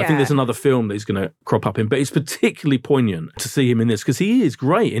TV role. Yeah. I think there's another film that he's going to crop up in, but it's particularly poignant to see him in this because he is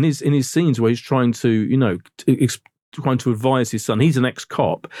great in his scenes where he's trying to trying to advise his son. He's an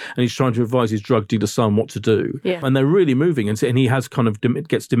ex-cop and he's trying to advise his drug dealer son what to do. Yeah. And they're really moving. And he has kind of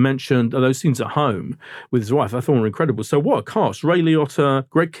gets dementia. Those scenes at home with his wife, I thought were incredible. So what a cast. Ray Liotta,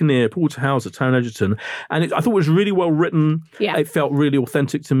 Greg Kinnear, Paul Walter Hauser, Taron Egerton. And I thought it was really well written. Yeah. It felt really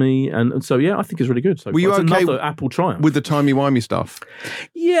authentic to me. And so, I think it's really good. So were you okay another Apple triumph. With the timey-wimey stuff?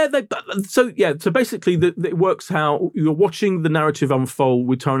 Yeah. So basically it works how you're watching the narrative unfold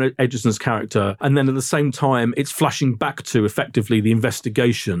with Taron Egerton's character. And then at the same time, it's flashing back to effectively the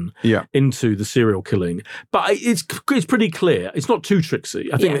investigation into the serial killing. But it's pretty clear. It's not too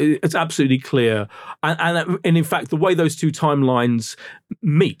tricksy. I think it's absolutely clear. And in fact, the way those two timelines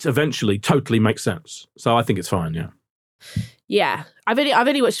meet eventually totally makes sense. So I think it's fine, Yeah. I've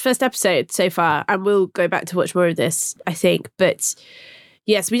only watched the first episode so far, and we'll go back to watch more of this, I think. But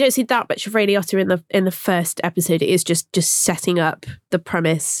yes, we don't see that much of Ray Liotta in the first episode. It is just setting up the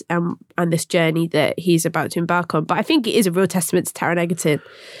premise and this journey that he's about to embark on. But I think it is a real testament to Taron Egerton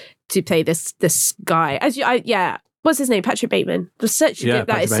to play this guy. What's his name? Patrick Bateman.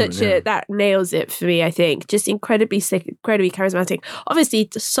 That nails it for me, I think. Just incredibly sick, incredibly charismatic. Obviously,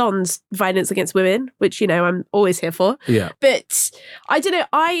 sans violence against women, which, I'm always here for. Yeah. But I don't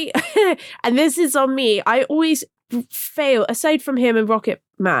know, and this is on me, I always fail, aside from him and Rocket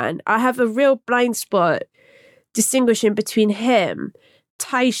Man, I have a real blind spot distinguishing between him,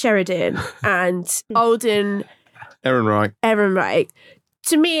 Ty Sheridan, and Alden Ehrenreich.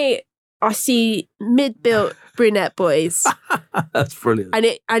 To me, I see mid-built brunette boys. That's brilliant.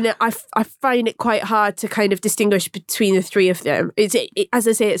 And I find it quite hard to kind of distinguish between the three of them. As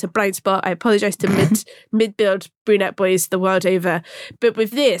I say, it's a blind spot. I apologise to mid-built brunette boys the world over. But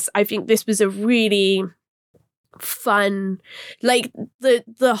with this, I think this was a really fun, like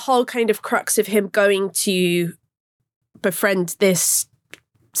the whole kind of crux of him going to befriend this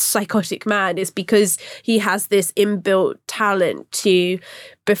psychotic man is because he has this inbuilt talent to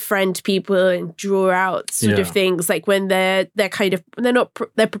befriend people and draw out sort of things, like when they're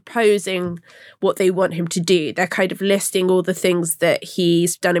proposing what they want him to do, they're kind of listing all the things that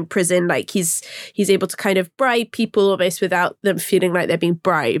he's done in prison, like he's able to kind of bribe people almost without them feeling like they're being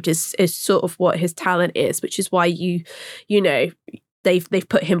bribed is sort of what his talent is, which is why they've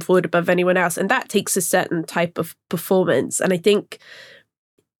put him forward above anyone else, and that takes a certain type of performance. And I think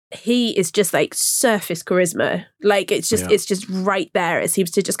he is just like surface charisma. Like it's just right there. It seems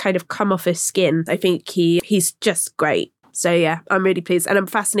to just kind of come off his skin. I think he's just great. So yeah, I'm really pleased. And I'm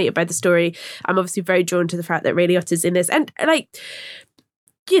fascinated by the story. I'm obviously very drawn to the fact that Ray Liotta's in this. And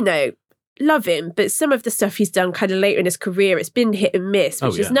love him, but some of the stuff he's done kind of later in his career, it's been hit and miss,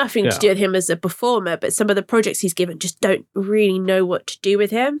 which has nothing to do with him as a performer, but some of the projects he's given just don't really know what to do with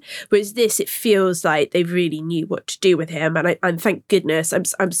him. Whereas this, it feels like they really knew what to do with him, and thank goodness.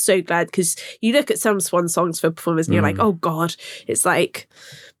 I'm so glad, because you look at some swan songs for performers and you're like, oh God, it's like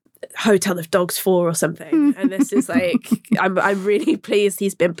Hotel of Dogs 4 or something. And this is like, I'm really pleased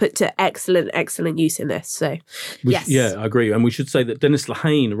he's been put to excellent use in this. So, yes. Yeah, I agree. And we should say that Dennis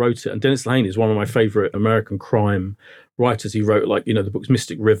Lehane wrote it. And Dennis Lehane is one of my favourite American crime writers. He wrote the books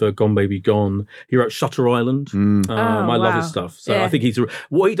Mystic River, Gone Baby Gone. He wrote Shutter Island. I love his stuff. So I think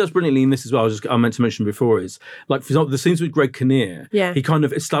what he does brilliantly in this as well, I meant to mention before, is like, for example, the scenes with Greg Kinnear. Yeah. He kind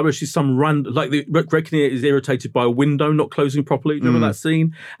of establishes some random, Greg Kinnear is irritated by a window not closing properly. Do you remember that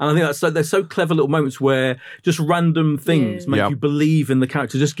scene? And I think that's they're so clever little moments where just random things make you believe in the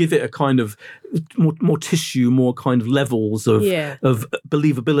character. Just give it a kind of more tissue, more kind of levels of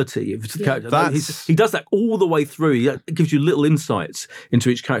believability of the character. He does that all the way through. It gives you little insights into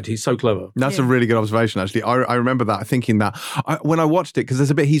each character. He's so clever. That's a really good observation, actually. I remember that, thinking that when I watched it, because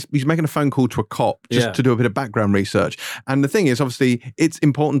there's a bit, he's making a phone call to a cop just to do a bit of background research. And the thing is, obviously, it's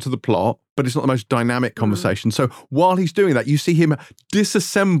important to the plot, but it's not the most dynamic conversation. So while he's doing that, you see him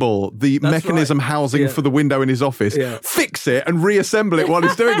disassemble the mechanism housing for the window in his office, fix it, and reassemble it while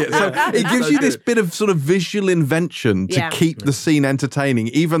he's doing it. So it gives you this bit of sort of visual invention to keep the scene entertaining,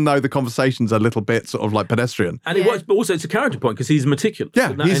 even though the conversation's a little bit sort of like pedestrian. And it works, but also it's a character point because he's meticulous.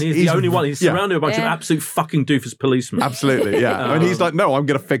 Yeah, and he's the only one. He's surrounded by a bunch of absolute fucking doofus policemen. Absolutely, yeah. And he's like, no, I'm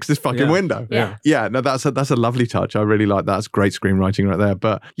going to fix this fucking window. Yeah. No, that's a lovely touch. I really like that. That's great screenwriting right there.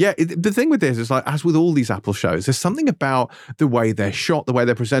 But yeah, the thing with this is, like, as with all these Apple shows, there's something about the way they're shot, the way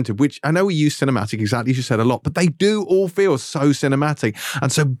they're presented, which I know we use cinematic, exactly as you said, a lot, but they do all feel so cinematic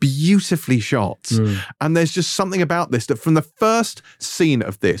and so beautifully shot. And there's just something about this that from the first scene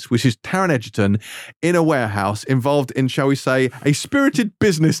of this, which is Taron Egerton in a warehouse involved in, shall we say, a spirited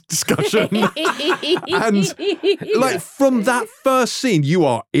business discussion. And like from that first scene, you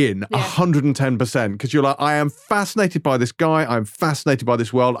are in 110% because you're like, I am fascinated by this guy. I'm fascinated by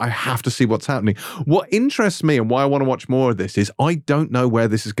this world. I have to see what's happening. What interests me and why I want to watch more of this is I don't know where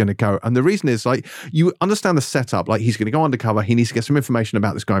this is going to go. And the reason is, like, you understand the setup, like he's going to go undercover. He needs to get some information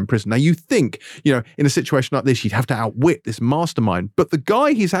about this guy in prison. Now you think, in a situation like this, you'd have to outwit this mastermind. But the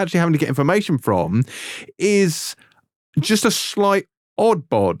guy he's actually having to get information from is just a slight odd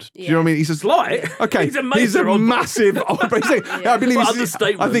bod. Do you know what I mean? He's a slight. Okay, he's a massive odd bod. I believe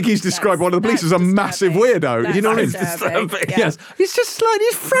I think he's described one of the police as a massive weirdo. You know what I mean? Yes, he's just slightly,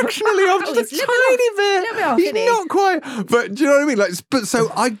 he's fractionally off, just a tiny bit. He's not quite. But do you know what I mean? Like, but so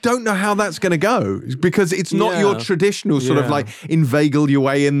I don't know how that's going to go because it's not your traditional sort of like inveigle your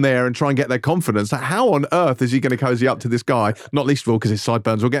way in there and try and get their confidence. Like, how on earth is he going to cozy up to this guy? Not least of all because his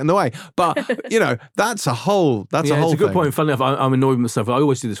sideburns will get in the way. But that's a whole. That's a whole. It's a good point. Funny enough, I'm annoyed with myself. I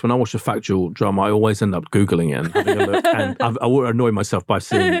always do this when I watch a factual drama. I always end up Googling it and having a look, and I will annoy myself by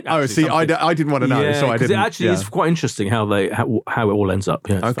seeing. I didn't want to know, so I didn't. It actually is quite interesting how it all ends up.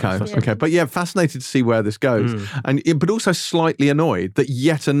 Yeah, okay, but yeah, fascinated to see where this goes, but also slightly annoyed that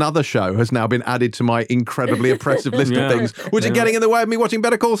yet another show has now been added to my incredibly oppressive list of things, which are getting in the way of me watching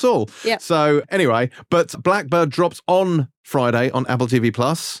Better Call Saul. Yeah. So anyway, but Blackbird drops on Friday on Apple TV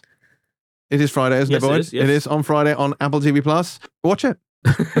Plus. It is Friday, isn't it, Boyd? It is on Friday on Apple TV Plus. Watch it.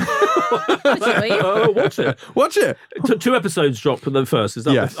 Watch it. 2 episodes dropped the first. Is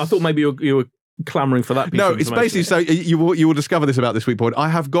that? Yes. I thought maybe you were clamouring for that. No, it's basically so you will discover this about this week, Boyd. I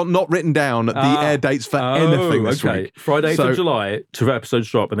have not written down the air dates for anything this week. Friday, 8th of July, 2 episodes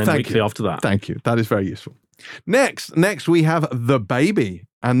drop, and then weekly after that. Thank you. That is very useful. Next we have The Baby.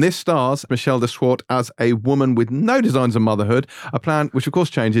 And this stars Michelle de Swart as a woman with no designs of motherhood, a plan which of course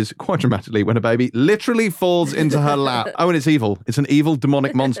changes quite dramatically when a baby literally falls into her lap. Oh, and it's evil. It's an evil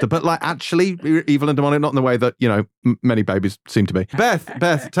demonic monster, but like actually evil and demonic, not in the way that, many babies seem to be.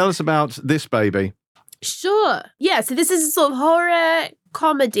 Beth, tell us about this baby. Sure. Yeah, so this is a sort of horror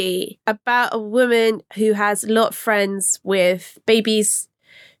comedy about a woman who has a lot of friends with babies.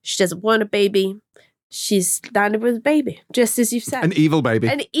 She doesn't want a baby. She's landed with a baby, just as you've said. An evil baby.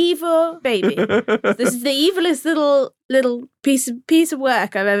 This is the evilest little piece of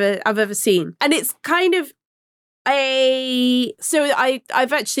work I've ever seen, and it's kind of So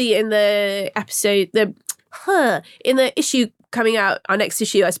I've actually in the episode in the issue coming out, our next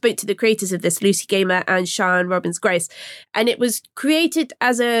issue, I spoke to the creators of this, Lucy Gamer and Sian Robbins Grace, and it was created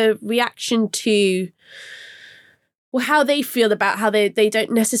as a reaction to how they feel about how they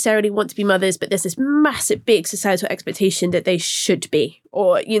don't necessarily want to be mothers, but there's this massive, big societal expectation that they should be.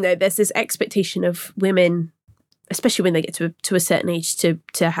 Or, there's this expectation of women, especially when they get to a certain age,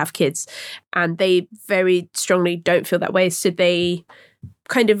 to have kids. And they very strongly don't feel that way. So they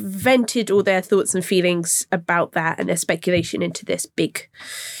kind of vented all their thoughts and feelings about that and their speculation into this big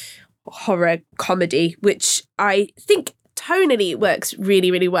horror comedy, which I think tonally works really,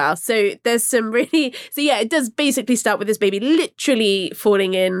 really well. So there's some it does basically start with this baby literally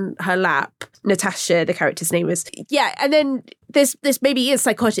falling in her lap. Natasha, the character's name is. Yeah, and then this baby is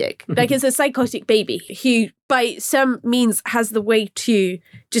psychotic. Like, it's a psychotic baby who by some means has the way to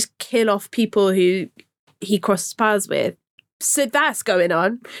just kill off people who he crosses paths with. So that's going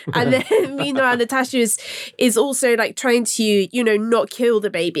on. And then meanwhile, Natasha is also like trying to, you know, not kill the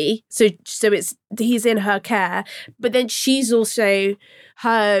baby. So he's in her care. But then she's also,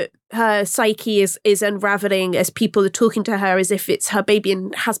 her psyche is unraveling as people are talking to her as if it's her baby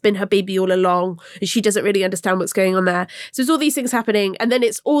and has been her baby all along. And she doesn't really understand what's going on there. So there's all these things happening. And then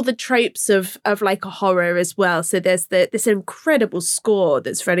it's all the tropes of like a horror as well. So there's this incredible score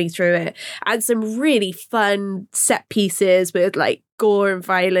that's running through it and some really fun set pieces with like gore and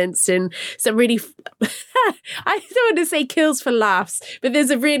violence and some really I don't want to say kills for laughs, but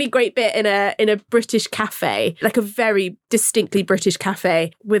there's a really great bit in a British cafe, like a very distinctly British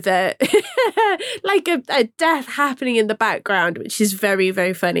cafe with a like a death happening in the background, which is very,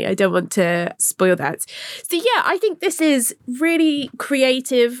 very funny. I don't want to spoil that. So yeah, I think this is really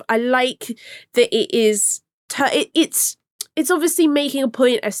creative. I like that it is it's obviously making a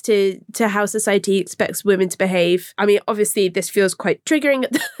point as to how society expects women to behave. I mean, obviously, this feels quite triggering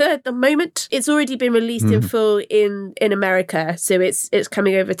at the moment. It's already been released in full in America, so it's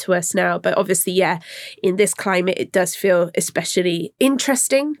coming over to us now. But obviously, yeah, in this climate, it does feel especially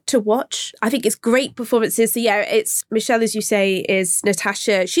interesting to watch. I think it's great performances. So yeah, it's Michelle, as you say, is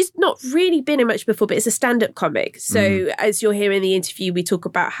Natasha. She's not really been in much before, but it's a stand-up comic. So as you'll hear in the interview, we talk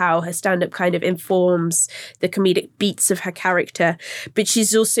about how her stand-up kind of informs the comedic beats of her character, but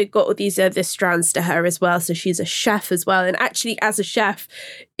she's also got all these other strands to her as well. So she's a chef as well, and actually as a chef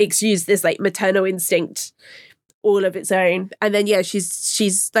exudes this like maternal instinct all of its own. And then yeah,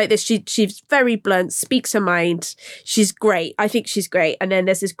 she's like this, she's very blunt, speaks her mind. She's great. I think she's great. And then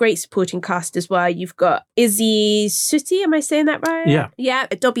there's this great supporting cast as well. You've got Izzy Sooty, am I saying that right? Yeah,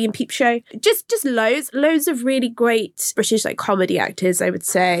 a Dobby and Peep Show. Just loads of really great British like comedy actors, I would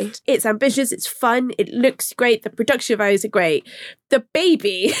say. It's ambitious, it's fun, it looks great, the production values are great. The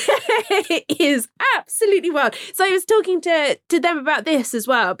baby is absolutely wild. So I was talking to them about this as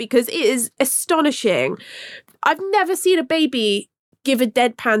well, because it is astonishing. I've never seen a baby give a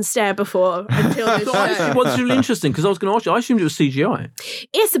deadpan stare before until this show. What's really interesting, because I was going to ask you, I assumed it was CGI.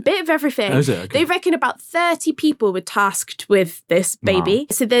 It's a bit of everything. Oh, is it? Okay. They reckon about 30 people were tasked with this baby. Wow.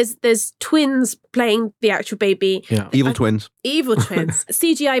 So there's twins playing the actual baby. Yeah. Evil twins.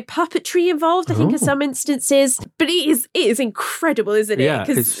 CGI puppetry involved, I think, in some instances. But it is incredible, isn't it? Yeah,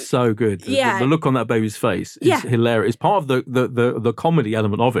 it's so good. The look on that baby's face is hilarious. Part of the comedy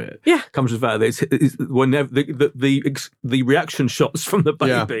element of it comes with the fact that it's whenever the reaction shots from the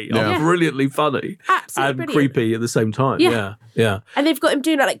baby are brilliantly funny. Absolutely and brilliant. Creepy at the same time. Yeah. And they've got him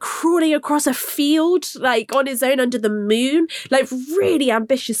doing like crawling across a field, like on his own under the moon, like really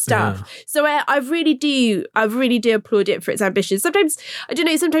ambitious stuff. Yeah. So I really do applaud it for its ambition. Sometimes, I don't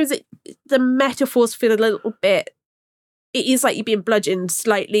know, the metaphors feel a little bit, it is like you're being bludgeoned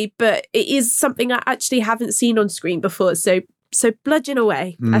slightly, but it is something I actually haven't seen on screen before. So bludgeon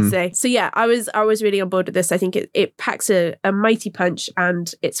away, I'd say. So yeah, I was really on board with this. I think it packs a mighty punch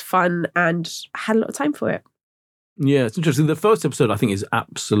and it's fun, and I had a lot of time for it. Yeah, it's interesting. The first episode I think is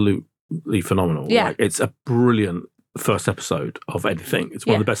absolutely phenomenal. Yeah. Like, it's a brilliant first episode of anything. It's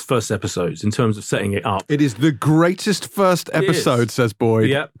one of the best first episodes in terms of setting it up. It is the greatest first episode, says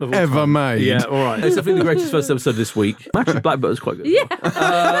Boyd, ever made. Yeah, all right. It's definitely the greatest first episode this week. Actually, Blackbird is quite good. Yeah.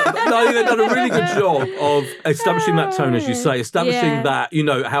 No, they've done a really good job of establishing that tone, as you say, establishing that, you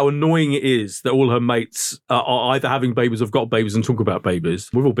know, how annoying it is that all her mates are either having babies or have got babies and talk about babies.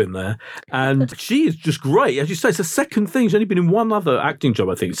 We've all been there. And she is just great. As you say, it's the second thing. She's only been in one other acting job,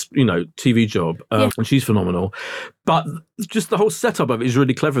 I think, TV job. And she's phenomenal. But just the whole setup of it is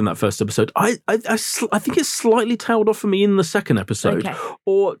really clever in that first episode. I think it's slightly tailed off for me in the second episode. Okay.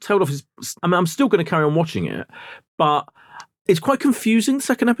 Or tailed off I'm still going to carry on watching it, but it's quite confusing, the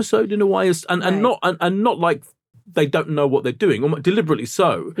second episode, in a way, and not like they don't know what they're doing, or deliberately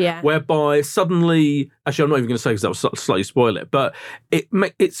so. Yeah. Whereby suddenly, actually, I'm not even going to say because that will slightly spoil it, but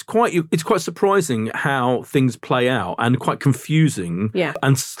it's quite surprising how things play out, and quite confusing. Yeah.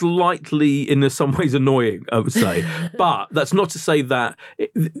 And slightly, in some ways, annoying, I would say. But that's not to say that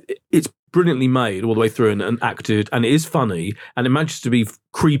it's brilliantly made all the way through and acted, and it is funny, and it manages to be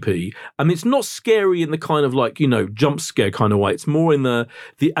creepy. I mean, it's not scary in the kind of like, jump scare kind of way. It's more in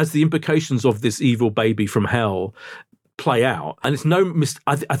as the implications of this evil baby from hell play out. And it's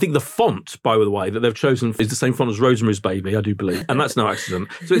I think the font, by the way, that they've chosen is the same font as Rosemary's Baby, I do believe. And that's no accident.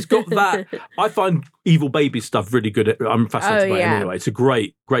 So it's got that. I find evil baby stuff really good. I'm fascinated by it anyway. It's a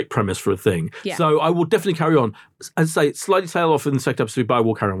great great premise for a thing. Yeah. So I will definitely carry on. As I say, slightly tail off in the second episode, but I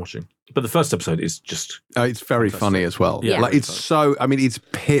will carry on watching. But the first episode is just... it's very funny as well. Yeah. Like, it's so... I mean, it's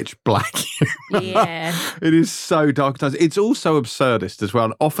pitch black. Yeah. It is so dark at times. It's also absurdist as well.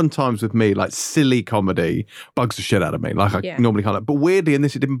 And oftentimes with me, like, silly comedy bugs the shit out of me. Like, I normally can't... But weirdly, in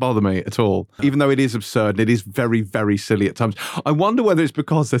this, it didn't bother me at all. Even though it is absurd, it is very, very silly at times. I wonder whether it's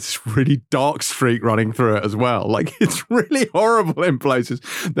because there's this really dark streak running through it as well. Like, it's really horrible in places.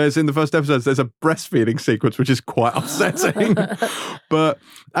 There's, in the first episode, there's a breastfeeding sequence, which is quite upsetting. But...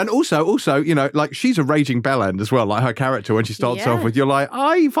 And also, you know, like, she's a raging bellend as well, like her character when she starts off with, you're like,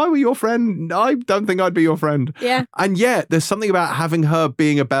 if I were your friend, I don't think I'd be your friend. Yeah. And yet there's something about having her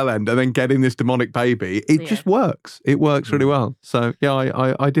being a bellend and then getting this demonic baby. It just works. It works really well. So,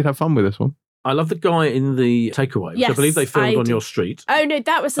 yeah, I did have fun with this one. I love the guy in the takeaway, which I believe they filmed on your street. Oh, no,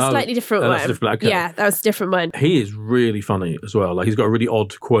 that was a slightly different one. Okay. Yeah, that was a different one. He is really funny as well. Like, he's got a really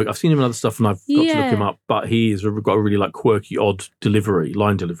odd quirk. I've seen him in other stuff and I've got to look him up, but he's got a really like quirky, odd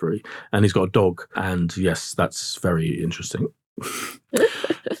line delivery, and he's got a dog. And yes, that's very interesting.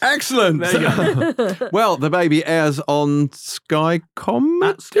 Excellent. Well, The Baby airs on Sky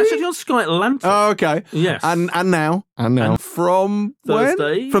Comedy. It's actually on Sky Atlantic. Oh, okay. Yes. And now from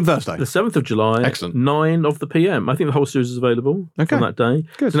Thursday. When? From Thursday, the 7th of July. Excellent. 9 of the PM. I think the whole series is available on that day.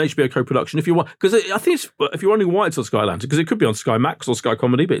 Good. It's an HBO co-production. If you want, because I think if you're wondering why it's on Sky Atlantic, because it could be on Sky Max or Sky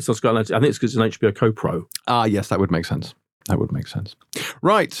Comedy, but it's on Sky Atlantic. I think it's because it's an HBO co-pro. Yes, that would make sense. That would make sense.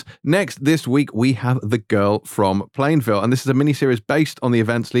 Right. Next this week, we have The Girl from Plainville. And this is a miniseries based on the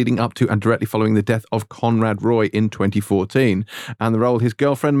events leading up to and directly following the death of Conrad Roy in 2014. And the role his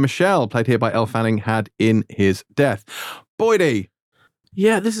girlfriend, Michelle, played here by Elle Fanning, had in his death. Boydie.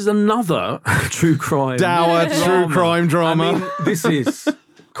 Yeah, this is another true crime. Dour true crime drama. I mean, this is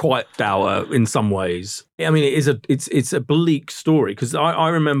quite dour in some ways. I mean, it's a bleak story because I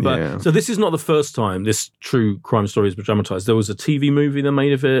remember. Yeah. So this is not the first time this true crime story has been dramatized. There was a TV movie that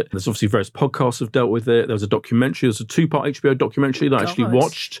made of it. There's obviously various podcasts have dealt with it. There was a documentary. There's a 2-part HBO documentary that I actually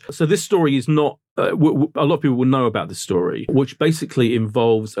watched. So this story is not. A lot of people will know about this story, which basically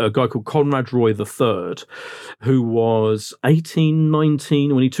involves a guy called Conrad Roy III, who was 18,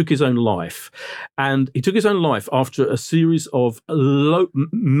 19 when he took his own life. And he took his own life after a series of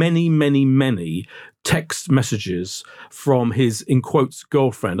many text messages from his, in quotes,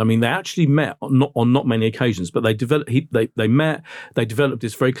 girlfriend. I mean, they actually met on not many occasions, but they met, they developed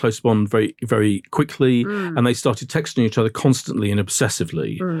this very close bond very, very quickly, and they started texting each other constantly and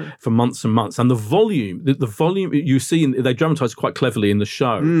obsessively for months and months. And the volume you see, they dramatize quite cleverly in the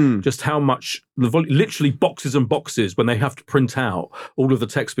show, just how much literally boxes and boxes when they have to print out all of the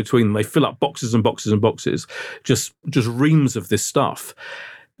text between them. They fill up boxes and boxes and boxes, just reams of this stuff.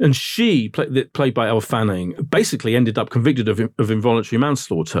 And she, played by Elle Fanning, basically ended up convicted of involuntary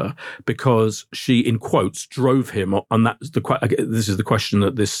manslaughter because she, in quotes, drove him. And this is the question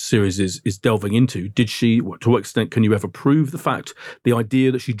that this series is delving into. Did she? To what extent can you ever prove the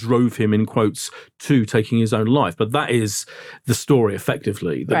idea that she drove him, in quotes, to taking his own life? But that is the story,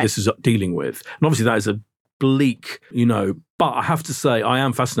 effectively, that this is dealing with. And obviously, that is a bleak, But I have to say, I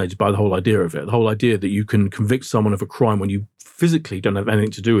am fascinated by the whole idea of it. The whole idea that you can convict someone of a crime when you physically don't have anything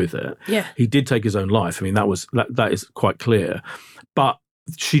to do with it. Yeah. He did take his own life. I mean, that is quite clear. But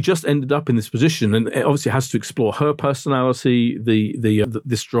she just ended up in this position, and it obviously has to explore her personality,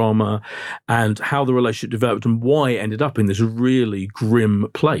 this drama, and how the relationship developed, and why it ended up in this really grim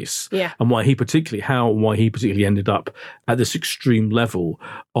place. Yeah, and why he particularly ended up at this extreme level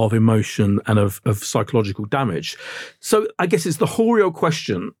of emotion and of psychological damage. So I guess it's the whole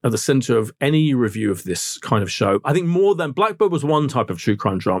question at the center of any review of this kind of show. I think more than Blackbird was one type of true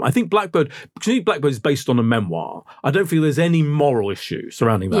crime drama. I think Blackbird is based on a memoir. I don't feel there's any moral issue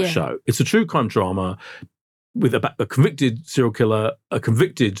surrounding that show. It's a true crime drama with a convicted serial killer, a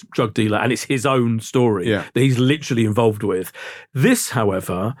convicted drug dealer, and it's his own story that he's literally involved with. This,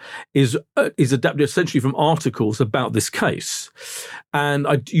 however, is adapted essentially from articles about this case. And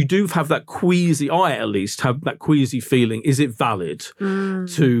you do have that queasy, I at least have that queasy feeling, is it valid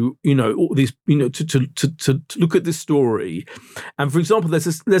to, all these, to look at this story? And for example,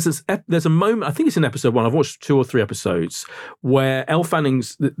 there's a moment, I think it's in episode 1, I've watched 2 or 3 episodes, where Elle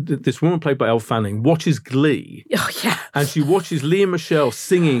Fanning's, this woman played by Elle Fanning, watches Glee. Oh, yeah. And she watches Lea Michele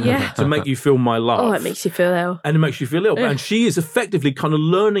singing To Make You Feel My Love. Oh, it makes you feel ill. And it makes you feel ill. And she is effectively kind of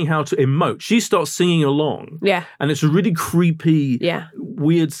learning how to emote. She starts singing along. Yeah. And it's a really creepy,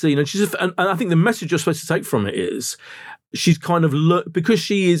 weird scene. And and I think the message you're supposed to take from it is, she's kind of because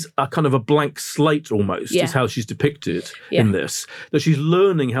she is a kind of a blank slate almost is how she's depicted in this, that she's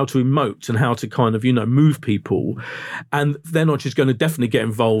learning how to emote and how to kind of, move people. And then on, she's going to definitely get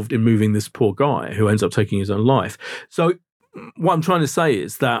involved in moving this poor guy who ends up taking his own life. So what I'm trying to say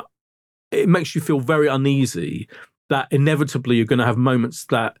is that it makes you feel very uneasy that inevitably you're going to have moments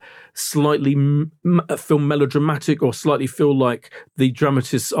that slightly feel melodramatic or slightly feel like the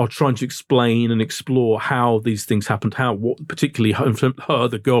dramatists are trying to explain and explore how these things happened, particularly her,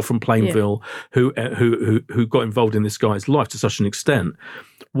 the girl from Plainville, who got involved in this guy's life to such an extent,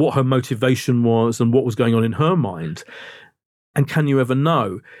 what her motivation was and what was going on in her mind. And can you ever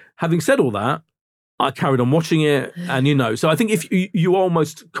know? Having said all that, I carried on watching it, and so I think if you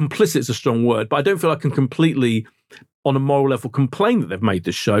almost complicit is a strong word, but I don't feel I can completely, on a moral level, complain that they've made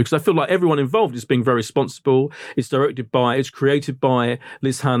this show, because I feel like everyone involved is being very responsible. It's created by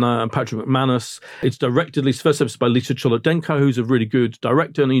Liz Hannah and Patrick McManus. It's directed, at least first episode, by Lisa Cholodenko, who's a really good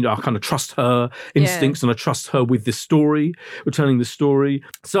director, and I kind of trust her instincts and I trust her with this story, retelling the story.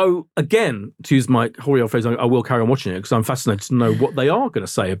 So again, to use my hoary old phrase, I will carry on watching it because I'm fascinated to know what they are going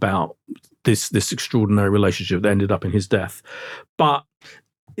to say about this extraordinary relationship that ended up in his death. But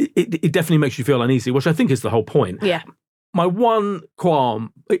it definitely makes you feel uneasy, which I think is the whole point. Yeah. My one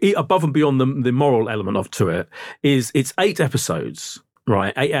qualm, above and beyond the moral element to it, is it's 8 episodes,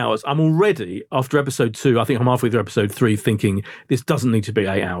 right? 8 hours. I'm already, after episode 2, I think I'm halfway through episode 3, thinking this doesn't need to be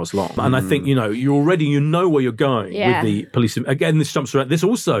 8 hours long. And I think, you already, where you're going with the police. Again, this jumps around. This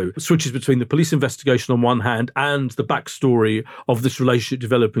also switches between the police investigation on one hand and the backstory of this relationship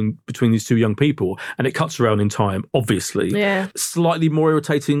developing between these two young people. And it cuts around in time, obviously. Yeah. Slightly more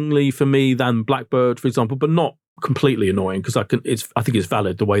irritatingly for me than Blackbird, for example, but not completely annoying, because I think it's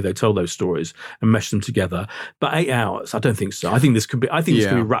valid the way they tell those stories and mesh them together. But 8 hours, I don't think so. I think this could be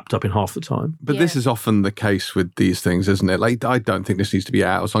wrapped up in half the time. But this is often the case with these things, isn't it? Like, I don't think this needs to be 8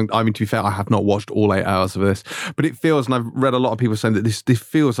 hours. I mean, to be fair, I have not watched all 8 hours of this, but it feels, and I've read a lot of people saying that this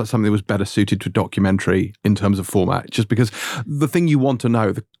feels like something that was better suited to a documentary in terms of format, just because the thing you want to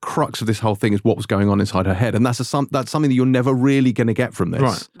know, the crux of this whole thing, is what was going on inside her head, and that's something that you're never really going to get from this.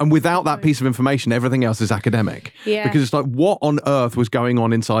 Right. And without that piece of information, everything else is academic. Yeah. Because it's like, what on earth was going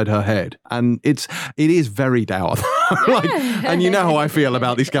on inside her head? And it is very dour. And you know how I feel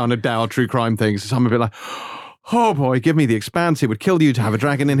about these kind of dour true crime things. So I'm a bit like, oh boy, give me The Expanse. It would kill you to have a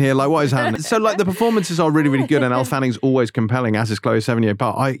dragon in here. Like, what is happening? So, the performances are really, really good, and Elle Fanning's always compelling, as is Chloe Sevigny.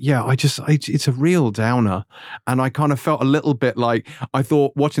 But it's a real downer. And I kind of felt a little bit like,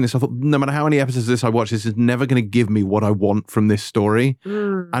 watching this, I thought, no matter how many episodes of this I watch, this is never going to give me what I want from this story.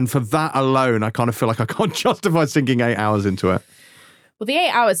 And for that alone, I kind of feel like I can't justify sinking 8 hours into it. Well, the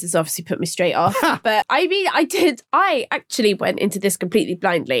 8 hours has obviously put me straight off. But I mean, I actually went into this completely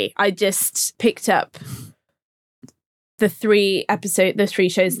blindly. I just picked up the 3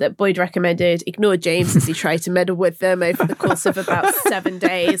 shows that Boyd recommended, ignored James as he tried to meddle with them over the course of about 7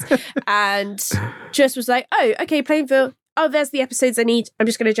 days, and just was like, oh, okay, Plainville. Oh, there's the episodes I need. I'm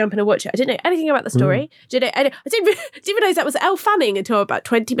just going to jump in and watch it. I didn't know anything about the story. I didn't realise that was Elle Fanning until about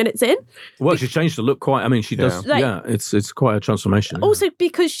 20 minutes in. Well, she's changed the look quite. I mean, she does. It's quite a transformation. Also,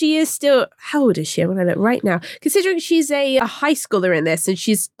 because she is still, how old is she? I want to look right now. Considering she's a high schooler in this, and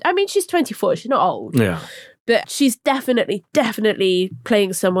she's 24. She's not old. Yeah. But she's definitely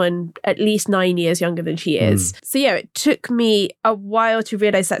playing someone at least 9 years younger than she is. So yeah, it took me a while to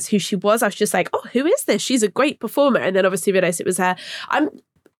realise that's who she was. I was just like, oh, who is this? She's a great performer. And then obviously realised it was her. I'm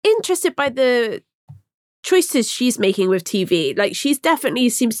interested by the choices she's making with TV. Like, she's definitely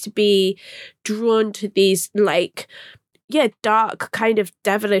seems to be drawn to these, dark, kind of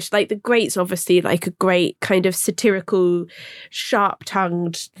devilish, like The Great's obviously like a great kind of satirical,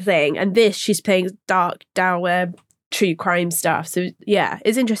 sharp-tongued thing. And this, she's playing dark, dour, true crime stuff. So yeah,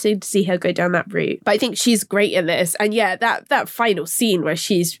 it's interesting to see her go down that route. But I think she's great in this. And yeah, that final scene where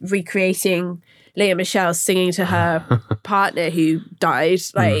she's recreating Lea Michele singing to her partner who died,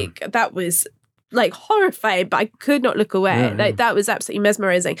 that was horrifying, but I could not look away. That was absolutely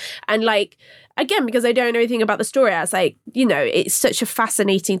mesmerizing. And again, because I don't know anything about the story, I was like, it's such a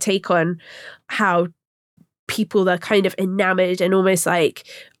fascinating take on how people are kind of enamored and almost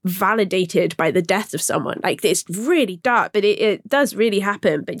validated by the death of someone. It's really dark, but it does really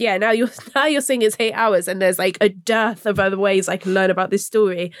happen. But yeah, now you're saying it's 8 hours, and there's a dearth of other ways I can learn about this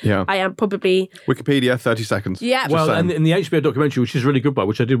story. Yeah, I am probably Wikipedia 30 seconds. Yeah, well, and the HBO documentary, which is really good,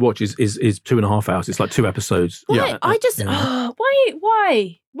 which I did watch, is 2.5 hours. It's 2 episodes. Why? Yeah, I just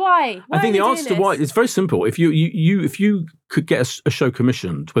why? I think the answer to why is very simple. If you could get a show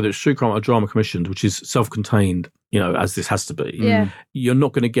commissioned, whether it's true crime or drama commissioned, which is self-contained, as this has to be, you're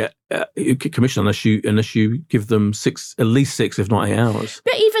not going to get commission unless you give them at least 6, if not 8 hours.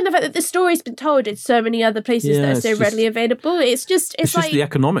 But even the fact that the story's been told in so many other places that are so readily available, it's just the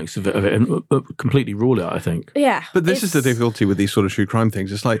economics of it and completely rule it, I think. Yeah. But this is the difficulty with these sort of true crime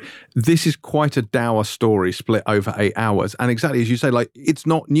things. It's like, this is quite a dour story split over 8 hours. And exactly as you say, like, it's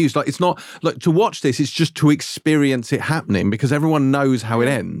not news. Like, it's not, like, to watch this, it's just to experience it happening because everyone knows how it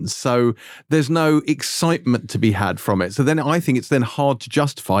ends. So there's no excitement to be had from it. So then I think it's then hard to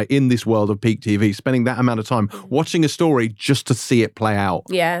justify in this world of peak TV, spending that amount of time watching a story just to see it play out.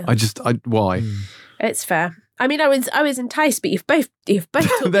 Yeah. Why? It's fair. I mean, I was enticed, but you've both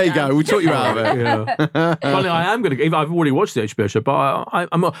talked there you go. We talked you out of it. Yeah. Funny, I am going to. I've already watched the HBO show, but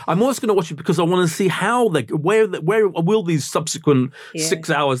I'm also going to watch it because I want to see how where will these subsequent 6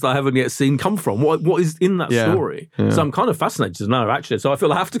 hours that I haven't yet seen come from? What is in that story? Yeah. So I'm kind of fascinated to know, actually. So I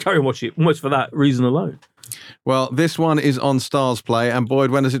feel I have to carry on watching it almost for that reason alone. Well, this one is on Stars Play, and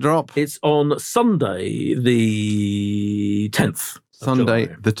Boyd, when does it drop? It's on Sunday, the 10th. Sunday,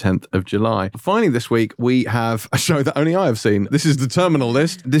 the 10th of July. Finally, this week, we have a show that only I have seen. This is The Terminal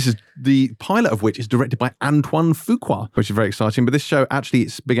List. This is the pilot of which is directed by Antoine Fuqua, which is very exciting. But this show actually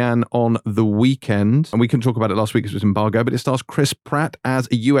began on the weekend, and we couldn't talk about it last week because it was embargo, but it stars Chris Pratt as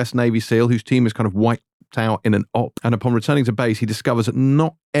a US Navy SEAL whose team is kind of wiped out in an op, and upon returning to base he discovers that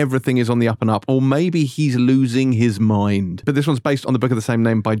not everything is on the up and up, or maybe he's losing his mind. But this one's based on the book of the same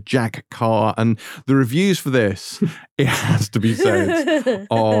name by Jack Carr, and the reviews for this, it has to be said,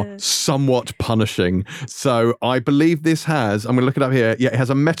 are somewhat punishing. So I believe this has, I'm going to look it up here, it has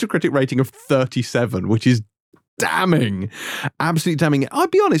a Metacritic rating of 37, which is damning, absolutely damning. I'll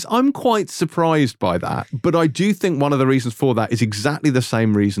be honest, I'm quite surprised by that, but I do think one of the reasons for that is exactly the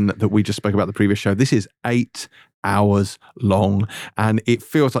same reason that we just spoke about the previous show. This is 8 hours long, and it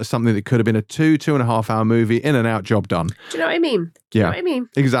feels like something that could have been a 2.5 hour movie, in and out, job done. Do you know what I mean? Yeah, know what I mean?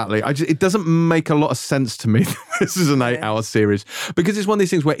 Exactly. It doesn't make a lot of sense to me that this is an 8 hour series, because it's one of these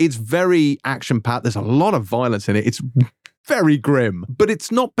things where it's very action packed. There's a lot of violence in it. It's very grim, but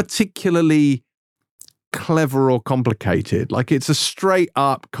it's not particularly clever or complicated. Like, it's a straight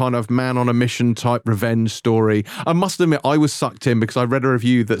up kind of man on a mission type revenge story. I must admit, I was sucked in because I read a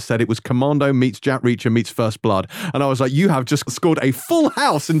review that said it was Commando meets Jack Reacher meets First Blood, and I was like, you have just scored a full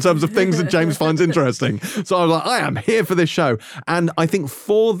house in terms of things that James finds interesting. So I was like, I am here for this show. And I think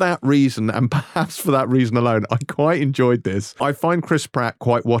for that reason, and perhaps for that reason alone, I quite enjoyed this. I find Chris Pratt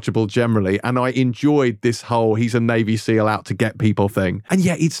quite watchable generally, and I enjoyed this whole he's a Navy SEAL out to get people thing. And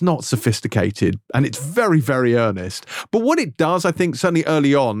yet it's not sophisticated, and it's very, very earnest. But what it does, I think, certainly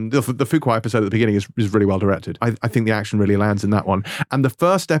early on, the Fuqua episode at the beginning is really well directed. I think the action really lands in that one. And the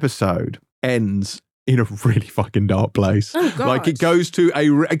first episode ends in a really fucking dark place. Oh, God. Like, it goes to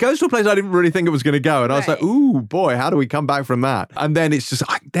a place I didn't really think it was going to go. And I was like, ooh, boy, how do we come back from that? And then it's just,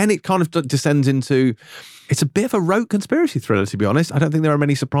 then it kind of descends into, it's a bit of a rote conspiracy thriller, to be honest. I don't think there are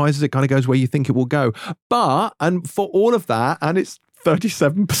many surprises. It kind of goes where you think it will go. But, and for all of that, and it's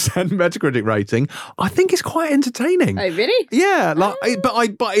 37% Metacritic rating, I think it's quite entertaining. Oh, really? Yeah, like,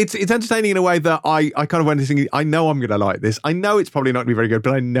 but it's entertaining in a way that I kind of went thinking, I know I'm going to like this. I know it's probably not going to be very good,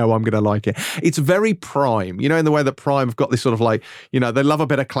 but I know I'm going to like it. It's very Prime, you know, in the way that Prime have got this sort of like, you know, they love a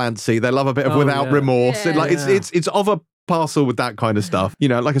bit of Clancy, they love a bit of Without Remorse. Yeah. It's of a parcel with that kind of stuff. You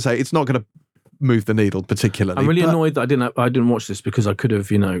know, like I say, it's not going to move the needle particularly. I'm really annoyed that I didn't watch this because I could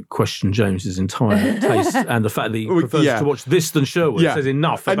have, questioned James's entire taste and the fact that he prefers to watch this than Sherwood says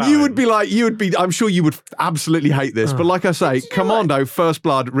enough. And you would be, I'm sure you would absolutely hate this, but like I say, Commando, First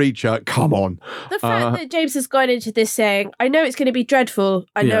Blood, Reacher, come on. The fact that James has gone into this saying, I know it's going to be dreadful,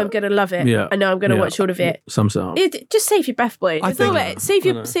 I know I'm going to love it, I know I'm going to watch all of it. Sums it up. Just save your breath, boy. Save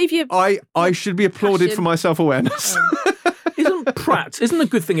your. I should be applauded for my self-awareness. Isn't the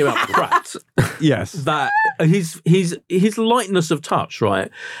good thing about Pratt yes, that his lightness of touch, right?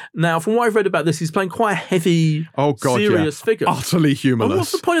 Now, from what I've read about this, he's playing quite a heavy, serious figure. Utterly humorless. And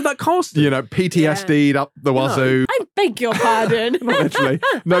what's the point of that casting? PTSD'd up the wazoo. I beg your pardon. Not literally.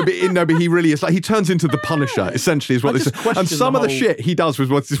 No, but he really is. Like, he turns into the Punisher, essentially, is what this is. And some of the shit he does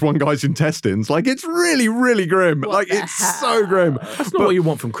with what's this one guy's intestines, like, it's really, really grim. It's so grim. That's not what you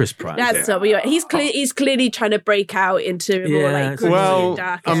want from Chris Pratt. That's not what you want. He's clearly trying to break out into more like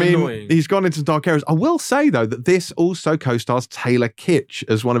dark. I mean, he's gone into dark areas. I will say, though, that this also co-stars Taylor Kitsch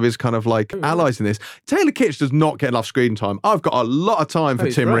as one of his kind of like allies in this. Taylor Kitsch does not get enough screen time. I've got a lot of time for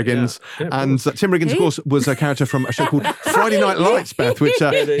Tim Riggins. And Tim Riggins, of course, was a character from a show show called Friday Night Lights, Beth, which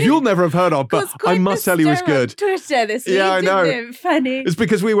you'll never have heard of, but I must tell you was good. Twitter this week, I know. it? Funny. It's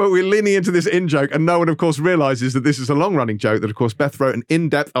because we're leaning into this in-joke, and no one, of course, realises that this is a long-running joke, that, of course, Beth wrote an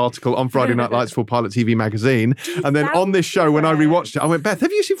in-depth article on Friday Night Lights for Pilot TV magazine, and then on this show, when I rewatched it, I went, Beth,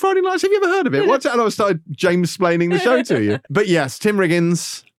 have you seen Friday Night Lights? Have you ever heard of it? What's it? And I started James-splaining the show to you. But yes, Tim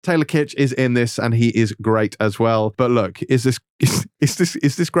Riggins, Taylor Kitsch is in this, and he is great as well. But look, is this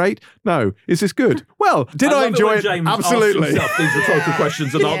great? No. Is this good? Well, did I enjoy it? James Absolutely. Asks these rhetorical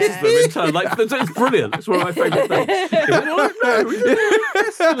questions and answers them in turn. Like, it's brilliant. It's one of my favourite things.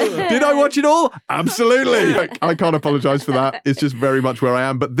 Did I watch it all? Absolutely. I can't apologise for that. It's just very much where I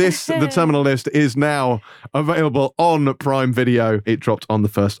am. But this, The Terminal List, is now available on Prime Video. It dropped on the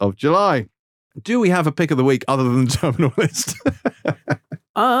 1st of July. Do we have a pick of the week other than The Terminal List?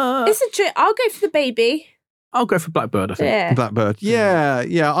 It's a trick. I'll go for the baby. I'll go for Blackbird, I think. Yeah. Blackbird. Yeah.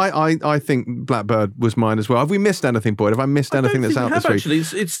 I think Blackbird was mine as well. Have we missed anything, Boyd? Have I missed anything that's out this week? Actually,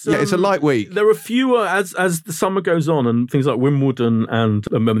 it's a light week. There are fewer as the summer goes on, and things like Wimbledon and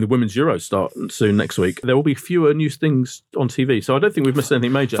the Women's Euros start soon next week. There will be fewer new things on TV, so I don't think we've missed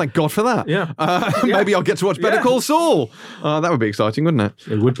anything major. Thank God for that. Yeah. Maybe I'll get to watch Better Call Saul. That would be exciting, wouldn't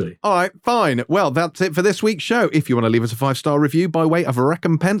it? It would be. All right, fine. Well, that's it for this week's show. If you want to leave us a 5-star review by way of a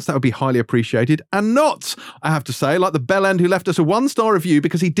recompense, that would be highly appreciated. And not, I have to say, like the bellend who left us a 1-star review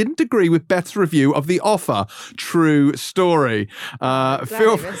because he didn't agree with Beth's review of The Offer. True story. Feel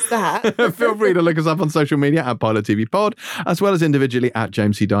free to look us up on social media at Pilot TV Pod, as well as individually at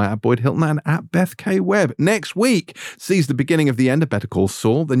James C. Dyer, at Boyd Hilton, and at Beth K. Webb. Next week sees the beginning of the end of Better Call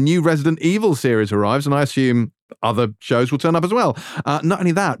Saul. The new Resident Evil series arrives, and I assume other shows will turn up as well. Not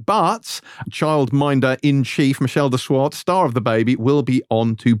only that, but childminder-in-chief Michelle de Swart, star of The Baby, will be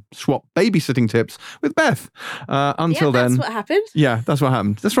on to swap babysitting tips with Beth. Until then, that's what happened. Yeah, that's what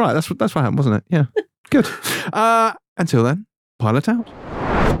happened. That's right. That's what happened, wasn't it? Yeah. Good. Until then, pilot out.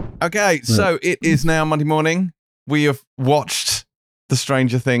 Okay, so it is now Monday morning. We have watched the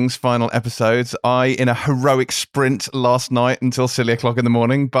Stranger Things final episodes. In a heroic sprint last night until silly o'clock in the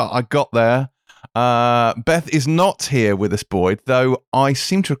morning, but I got there. Beth is not here with us, Boyd, though I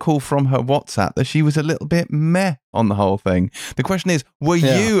seem to recall from her WhatsApp that she was a little bit meh on the whole thing. The question is, were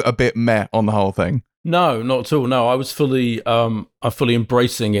you a bit meh on the whole thing? No, not at all. No, I was fully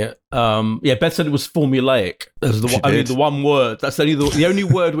embracing it. Beth said it was formulaic. That's the one word. That's only the only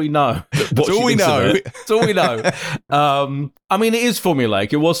word we know. That's all we know. That's all we know. I mean, it is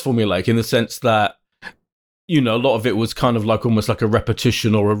formulaic. It was formulaic in the sense that, a lot of it was kind of like almost like a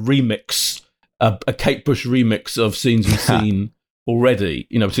repetition or a remix. A Kate Bush remix of scenes we've seen already,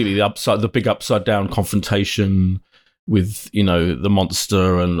 particularly the big upside down confrontation with, the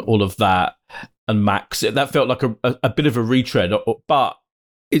monster and all of that, and Max. That felt like a bit of a retread, but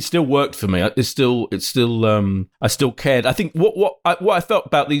it still worked for me. I still cared. I think what I felt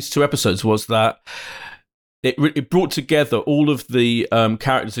about these two episodes was that it brought together all of the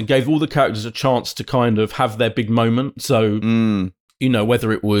characters and gave all the characters a chance to kind of have their big moment. So.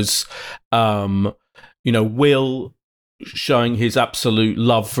 Whether it was, Will showing his absolute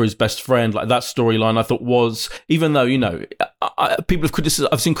love for his best friend, like that storyline, I thought was, even though, people have criticism.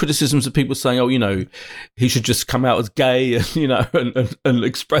 I've seen criticisms of people saying, he should just come out as gay, and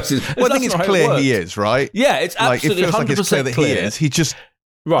express his. Well, I think it's clear he is, right? Yeah, it's absolutely 100% it feels like it's clear that he is. He just.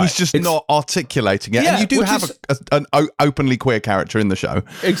 Right. He's just not articulating it. Yeah, and you do have an openly queer character in the show.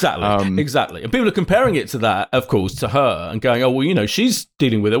 Exactly. Exactly. And people are comparing it to that, of course, to her and going, oh, well, she's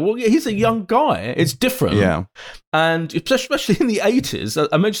dealing with it. Well, he's a young guy. It's different. Yeah. And especially in the 80s,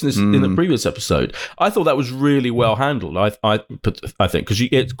 I mentioned this in the previous episode, I thought that was really well handled, I think, because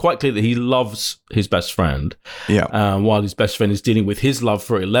it's quite clear that he loves his best friend. Yeah. While his best friend is dealing with his love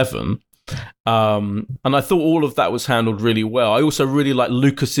for Eleven. And I thought all of that was handled really well. I also really like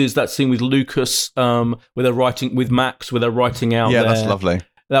that scene with Lucas, where they're writing with Max, where they're writing out. Yeah, that's lovely.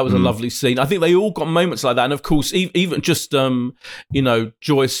 That was a lovely scene. I think they all got moments like that, and of course, even just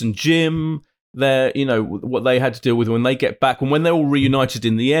Joyce and Jim. What they had to deal with when they get back and when they're all reunited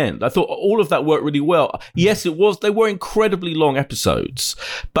in the end. I thought all of that worked really well. Yes, they were incredibly long episodes.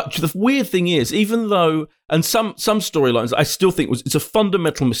 But the weird thing is, even though, and some storylines, I still think it's a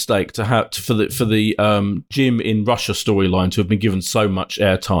fundamental mistake to have for the Jim in Russia storyline to have been given so much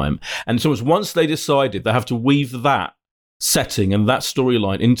airtime. And so once they decided they have to weave that setting and that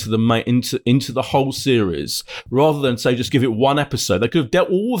storyline into the whole series, rather than say just give it one episode. They could have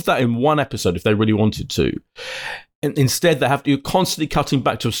dealt all of that in one episode if they really wanted to. And instead, you're constantly cutting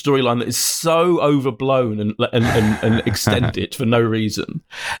back to a storyline that is so overblown and extended for no reason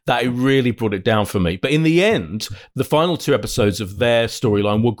that it really brought it down for me. But in the end, the final two episodes of their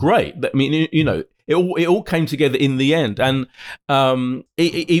storyline were great. I mean, it it all came together in the end. And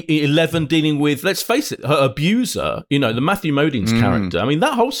 11 dealing with, let's face it, her abuser, the Matthew Modine's character. I mean,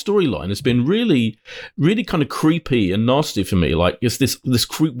 that whole storyline has been really, really kind of creepy and nasty for me. Like, it's this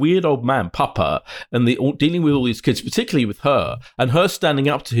weird old man, Papa, and dealing with all these kids, particularly with her, and her standing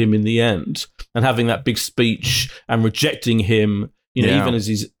up to him in the end and having that big speech and rejecting him, even as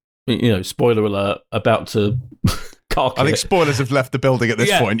he's, spoiler alert, about to I think spoilers have left the building at this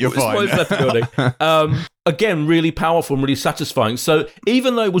point. You're fine. Spoilers left the building. Again, really powerful and really satisfying. So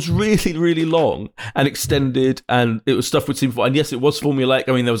even though it was really, really long and extended, and it was stuff we'd seen before, and yes, it was formulaic.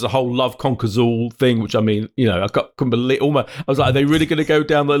 I mean, there was a whole love conquers all thing, which I mean, I couldn't believe. I was like, are they really going to go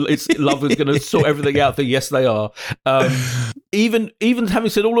down love is going to sort everything out thing? Yes, they are. Even having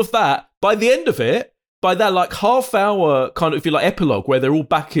said all of that, by the end of it, by that like half hour kind of, if you like, epilogue where they're all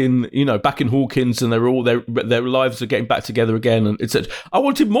back in Hawkins and they're all their lives are getting back together again, and it's I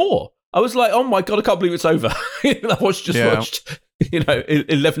wanted more. I was like, oh my God, I can't believe it's over. I watched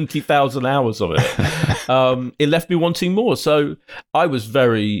 11,000 hours of it. It left me wanting more. So I was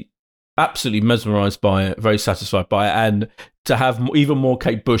absolutely mesmerized by it, very satisfied by it, and to have even more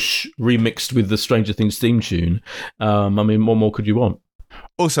Kate Bush remixed with the Stranger Things theme tune. I mean, what more could you want?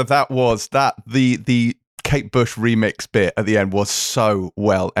 Also, the Kate Bush remix bit at the end was so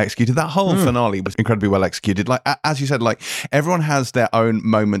well executed. That whole finale was incredibly well executed. Like, as you said, like, everyone has their own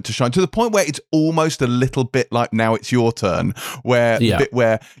moment to shine, to the point where it's almost a little bit like Now It's Your Turn, where the bit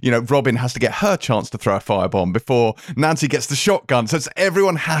where, Robin has to get her chance to throw a firebomb before Nancy gets the shotgun. So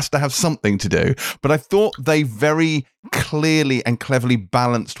everyone has to have something to do. But I thought they very clearly and cleverly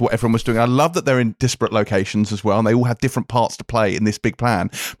balanced what everyone was doing. I love that they're in disparate locations as well, and they all have different parts to play in this big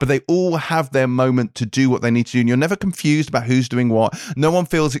plan, but they all have their moment to do what they need to do, and you're never confused about who's doing what. No one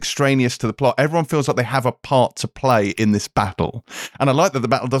feels extraneous to the plot. Everyone feels like they have a part to play in this battle, and I like that the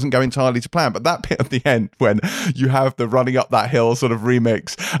battle doesn't go entirely to plan. But that bit at the end when you have the running up that hill sort of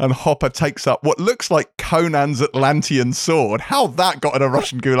remix, and Hopper takes up what looks like Conan's Atlantean sword. How that got in a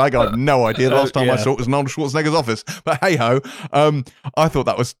Russian gulag, I have no idea. Last time I saw it was in Arnold Schwarzenegger's office. But hey ho, I thought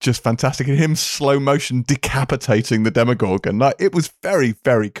that was just fantastic. And him slow motion decapitating the Demogorgon, like, it was very,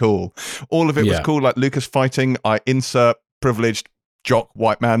 very cool. All of it was cool. Like Lucas fighting, I insert privileged jock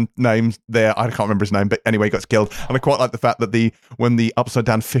white man names there. I can't remember his name, but anyway, he got killed. And I quite like the fact that when the upside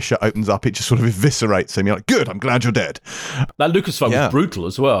down fissure opens up, it just sort of eviscerates him. You're like, good, I'm glad you're dead. That Lucas fight was brutal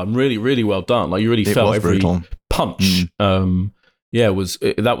as well, and really, really well done. Like, you really felt every punch. That was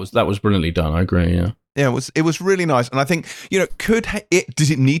brilliantly done. I agree. Yeah, it was really nice. And I think, does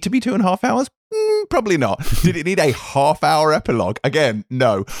it need to be 2.5 hours? Probably not. Did it need a half-hour epilogue? Again,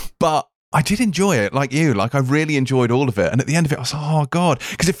 no. But I did enjoy it, like you. Like, I really enjoyed all of it. And at the end of it, I was like, oh, God.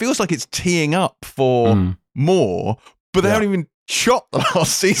 Because it feels like it's teeing up for more, but they haven't even shot the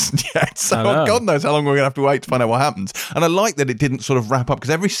last season yet. So God knows how long we're going to have to wait to find out what happens. And I like that it didn't sort of wrap up, because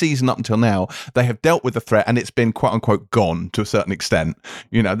every season up until now, they have dealt with the threat and it's been quote unquote gone to a certain extent.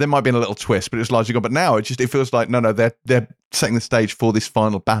 There might have been a little twist, but it's largely gone. But now it feels like, no, they're setting the stage for this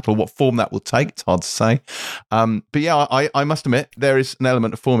final battle. What form that will take, it's hard to say. But yeah, I must admit, there is an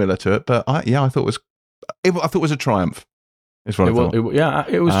element of formula to it. But I thought it was a triumph. Is what I thought.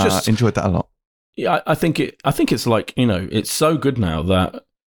 It was just enjoyed that a lot. Yeah, I think it's like, it's so good now that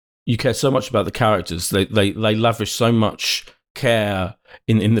you care so much about the characters. They lavish so much care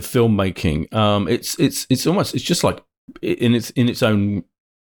in the filmmaking. It's just like in its own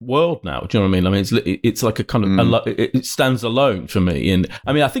world now. Do you know what I mean? I mean, it's like a kind of it stands alone for me. And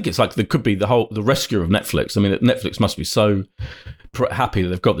I mean, I think it's like there could be the rescue of Netflix. I mean, Netflix must be so happy that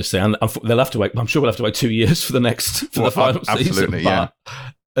they've got this thing, and they'll have to wait. I'm sure we'll have to wait 2 years for the final season. But,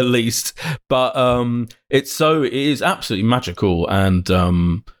 at least, but it is absolutely magical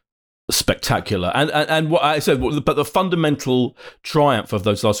and spectacular, and what I said, but the fundamental triumph of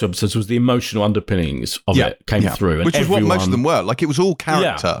those last two episodes was the emotional underpinnings of it came through, and which is what most of them were. Like, it was all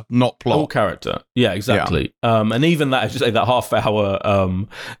character, not plot. All character, exactly. And even that, as you say, that half-hour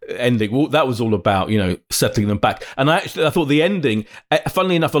ending, that was all about settling them back. And I thought the ending,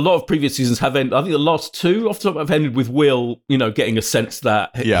 funnily enough, a lot of previous seasons have ended. I think the last two off the top have ended with Will, getting a sense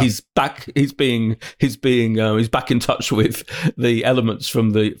that he's back. He's back in touch with the elements from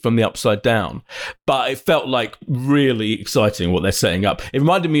the upside down. But it felt like really exciting what they're setting up. It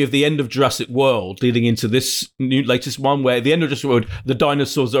reminded me of the end of Jurassic World leading into this latest one, where at the end of Jurassic World, the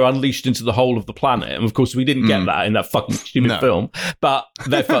dinosaurs are unleashed into the whole of the planet. And of course, we didn't get that in that fucking stupid film. But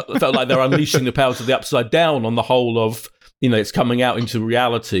they felt like they're unleashing the powers of the upside down on the whole of, it's coming out into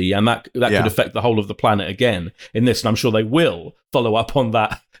reality, and that could affect the whole of the planet again in this. And I'm sure they will follow up on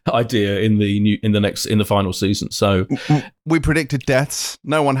that idea in the final season. So we predicted deaths.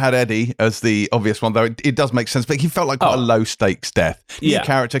 No one had Eddie as the obvious one, though it does make sense. But he felt like quite a low-stakes death. New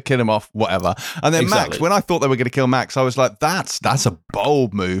character, kill him off, whatever. And then Max, when I thought they were going to kill Max, I was like, that's a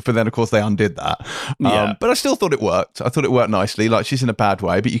bold move. But then, of course, they undid that. But I still thought it worked. I thought it worked nicely. Like, she's in a bad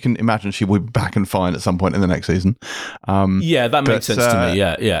way, but you can imagine she will be back and fine at some point in the next season. That made sense to me.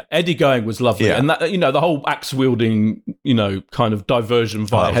 Yeah. Eddie going was lovely. Yeah. And that, the whole axe-wielding, kind of diversion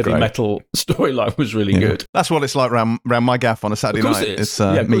via heavy metal storyline was really good. That's what it's like around my gaff on a Saturday night. It's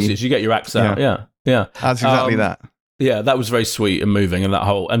of course it is. You get your axe out. Yeah. That's exactly that. Yeah, that was very sweet and moving, and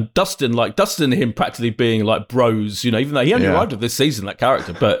and Dustin and him practically being like bros, even though he only arrived at this season, that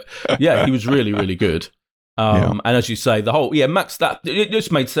character, but he was really, really good. And as you say, the whole Max, that it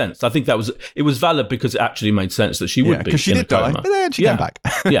just made sense. I think it was valid because it actually made sense that she would be, because she did die, but then she came back.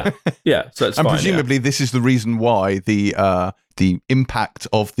 So it's fine. And presumably this is the reason why the impact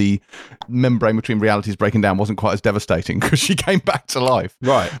of the membrane between realities breaking down wasn't quite as devastating, because she came back to life.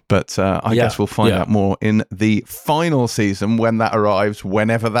 Right. But I guess we'll find out more in the final season when that arrives,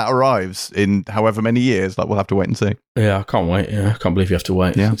 whenever that arrives, in however many years. Like, we'll have to wait and see. Yeah, I can't wait. Yeah, I can't believe you have to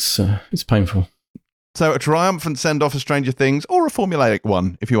wait. Yeah. It's painful. So a triumphant send-off of Stranger Things, or a formulaic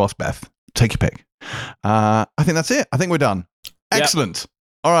one, if you ask Beth. Take your pick. I think that's it. I think we're done. Excellent.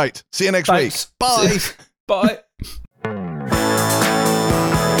 All right. See you next week. Bye. Bye.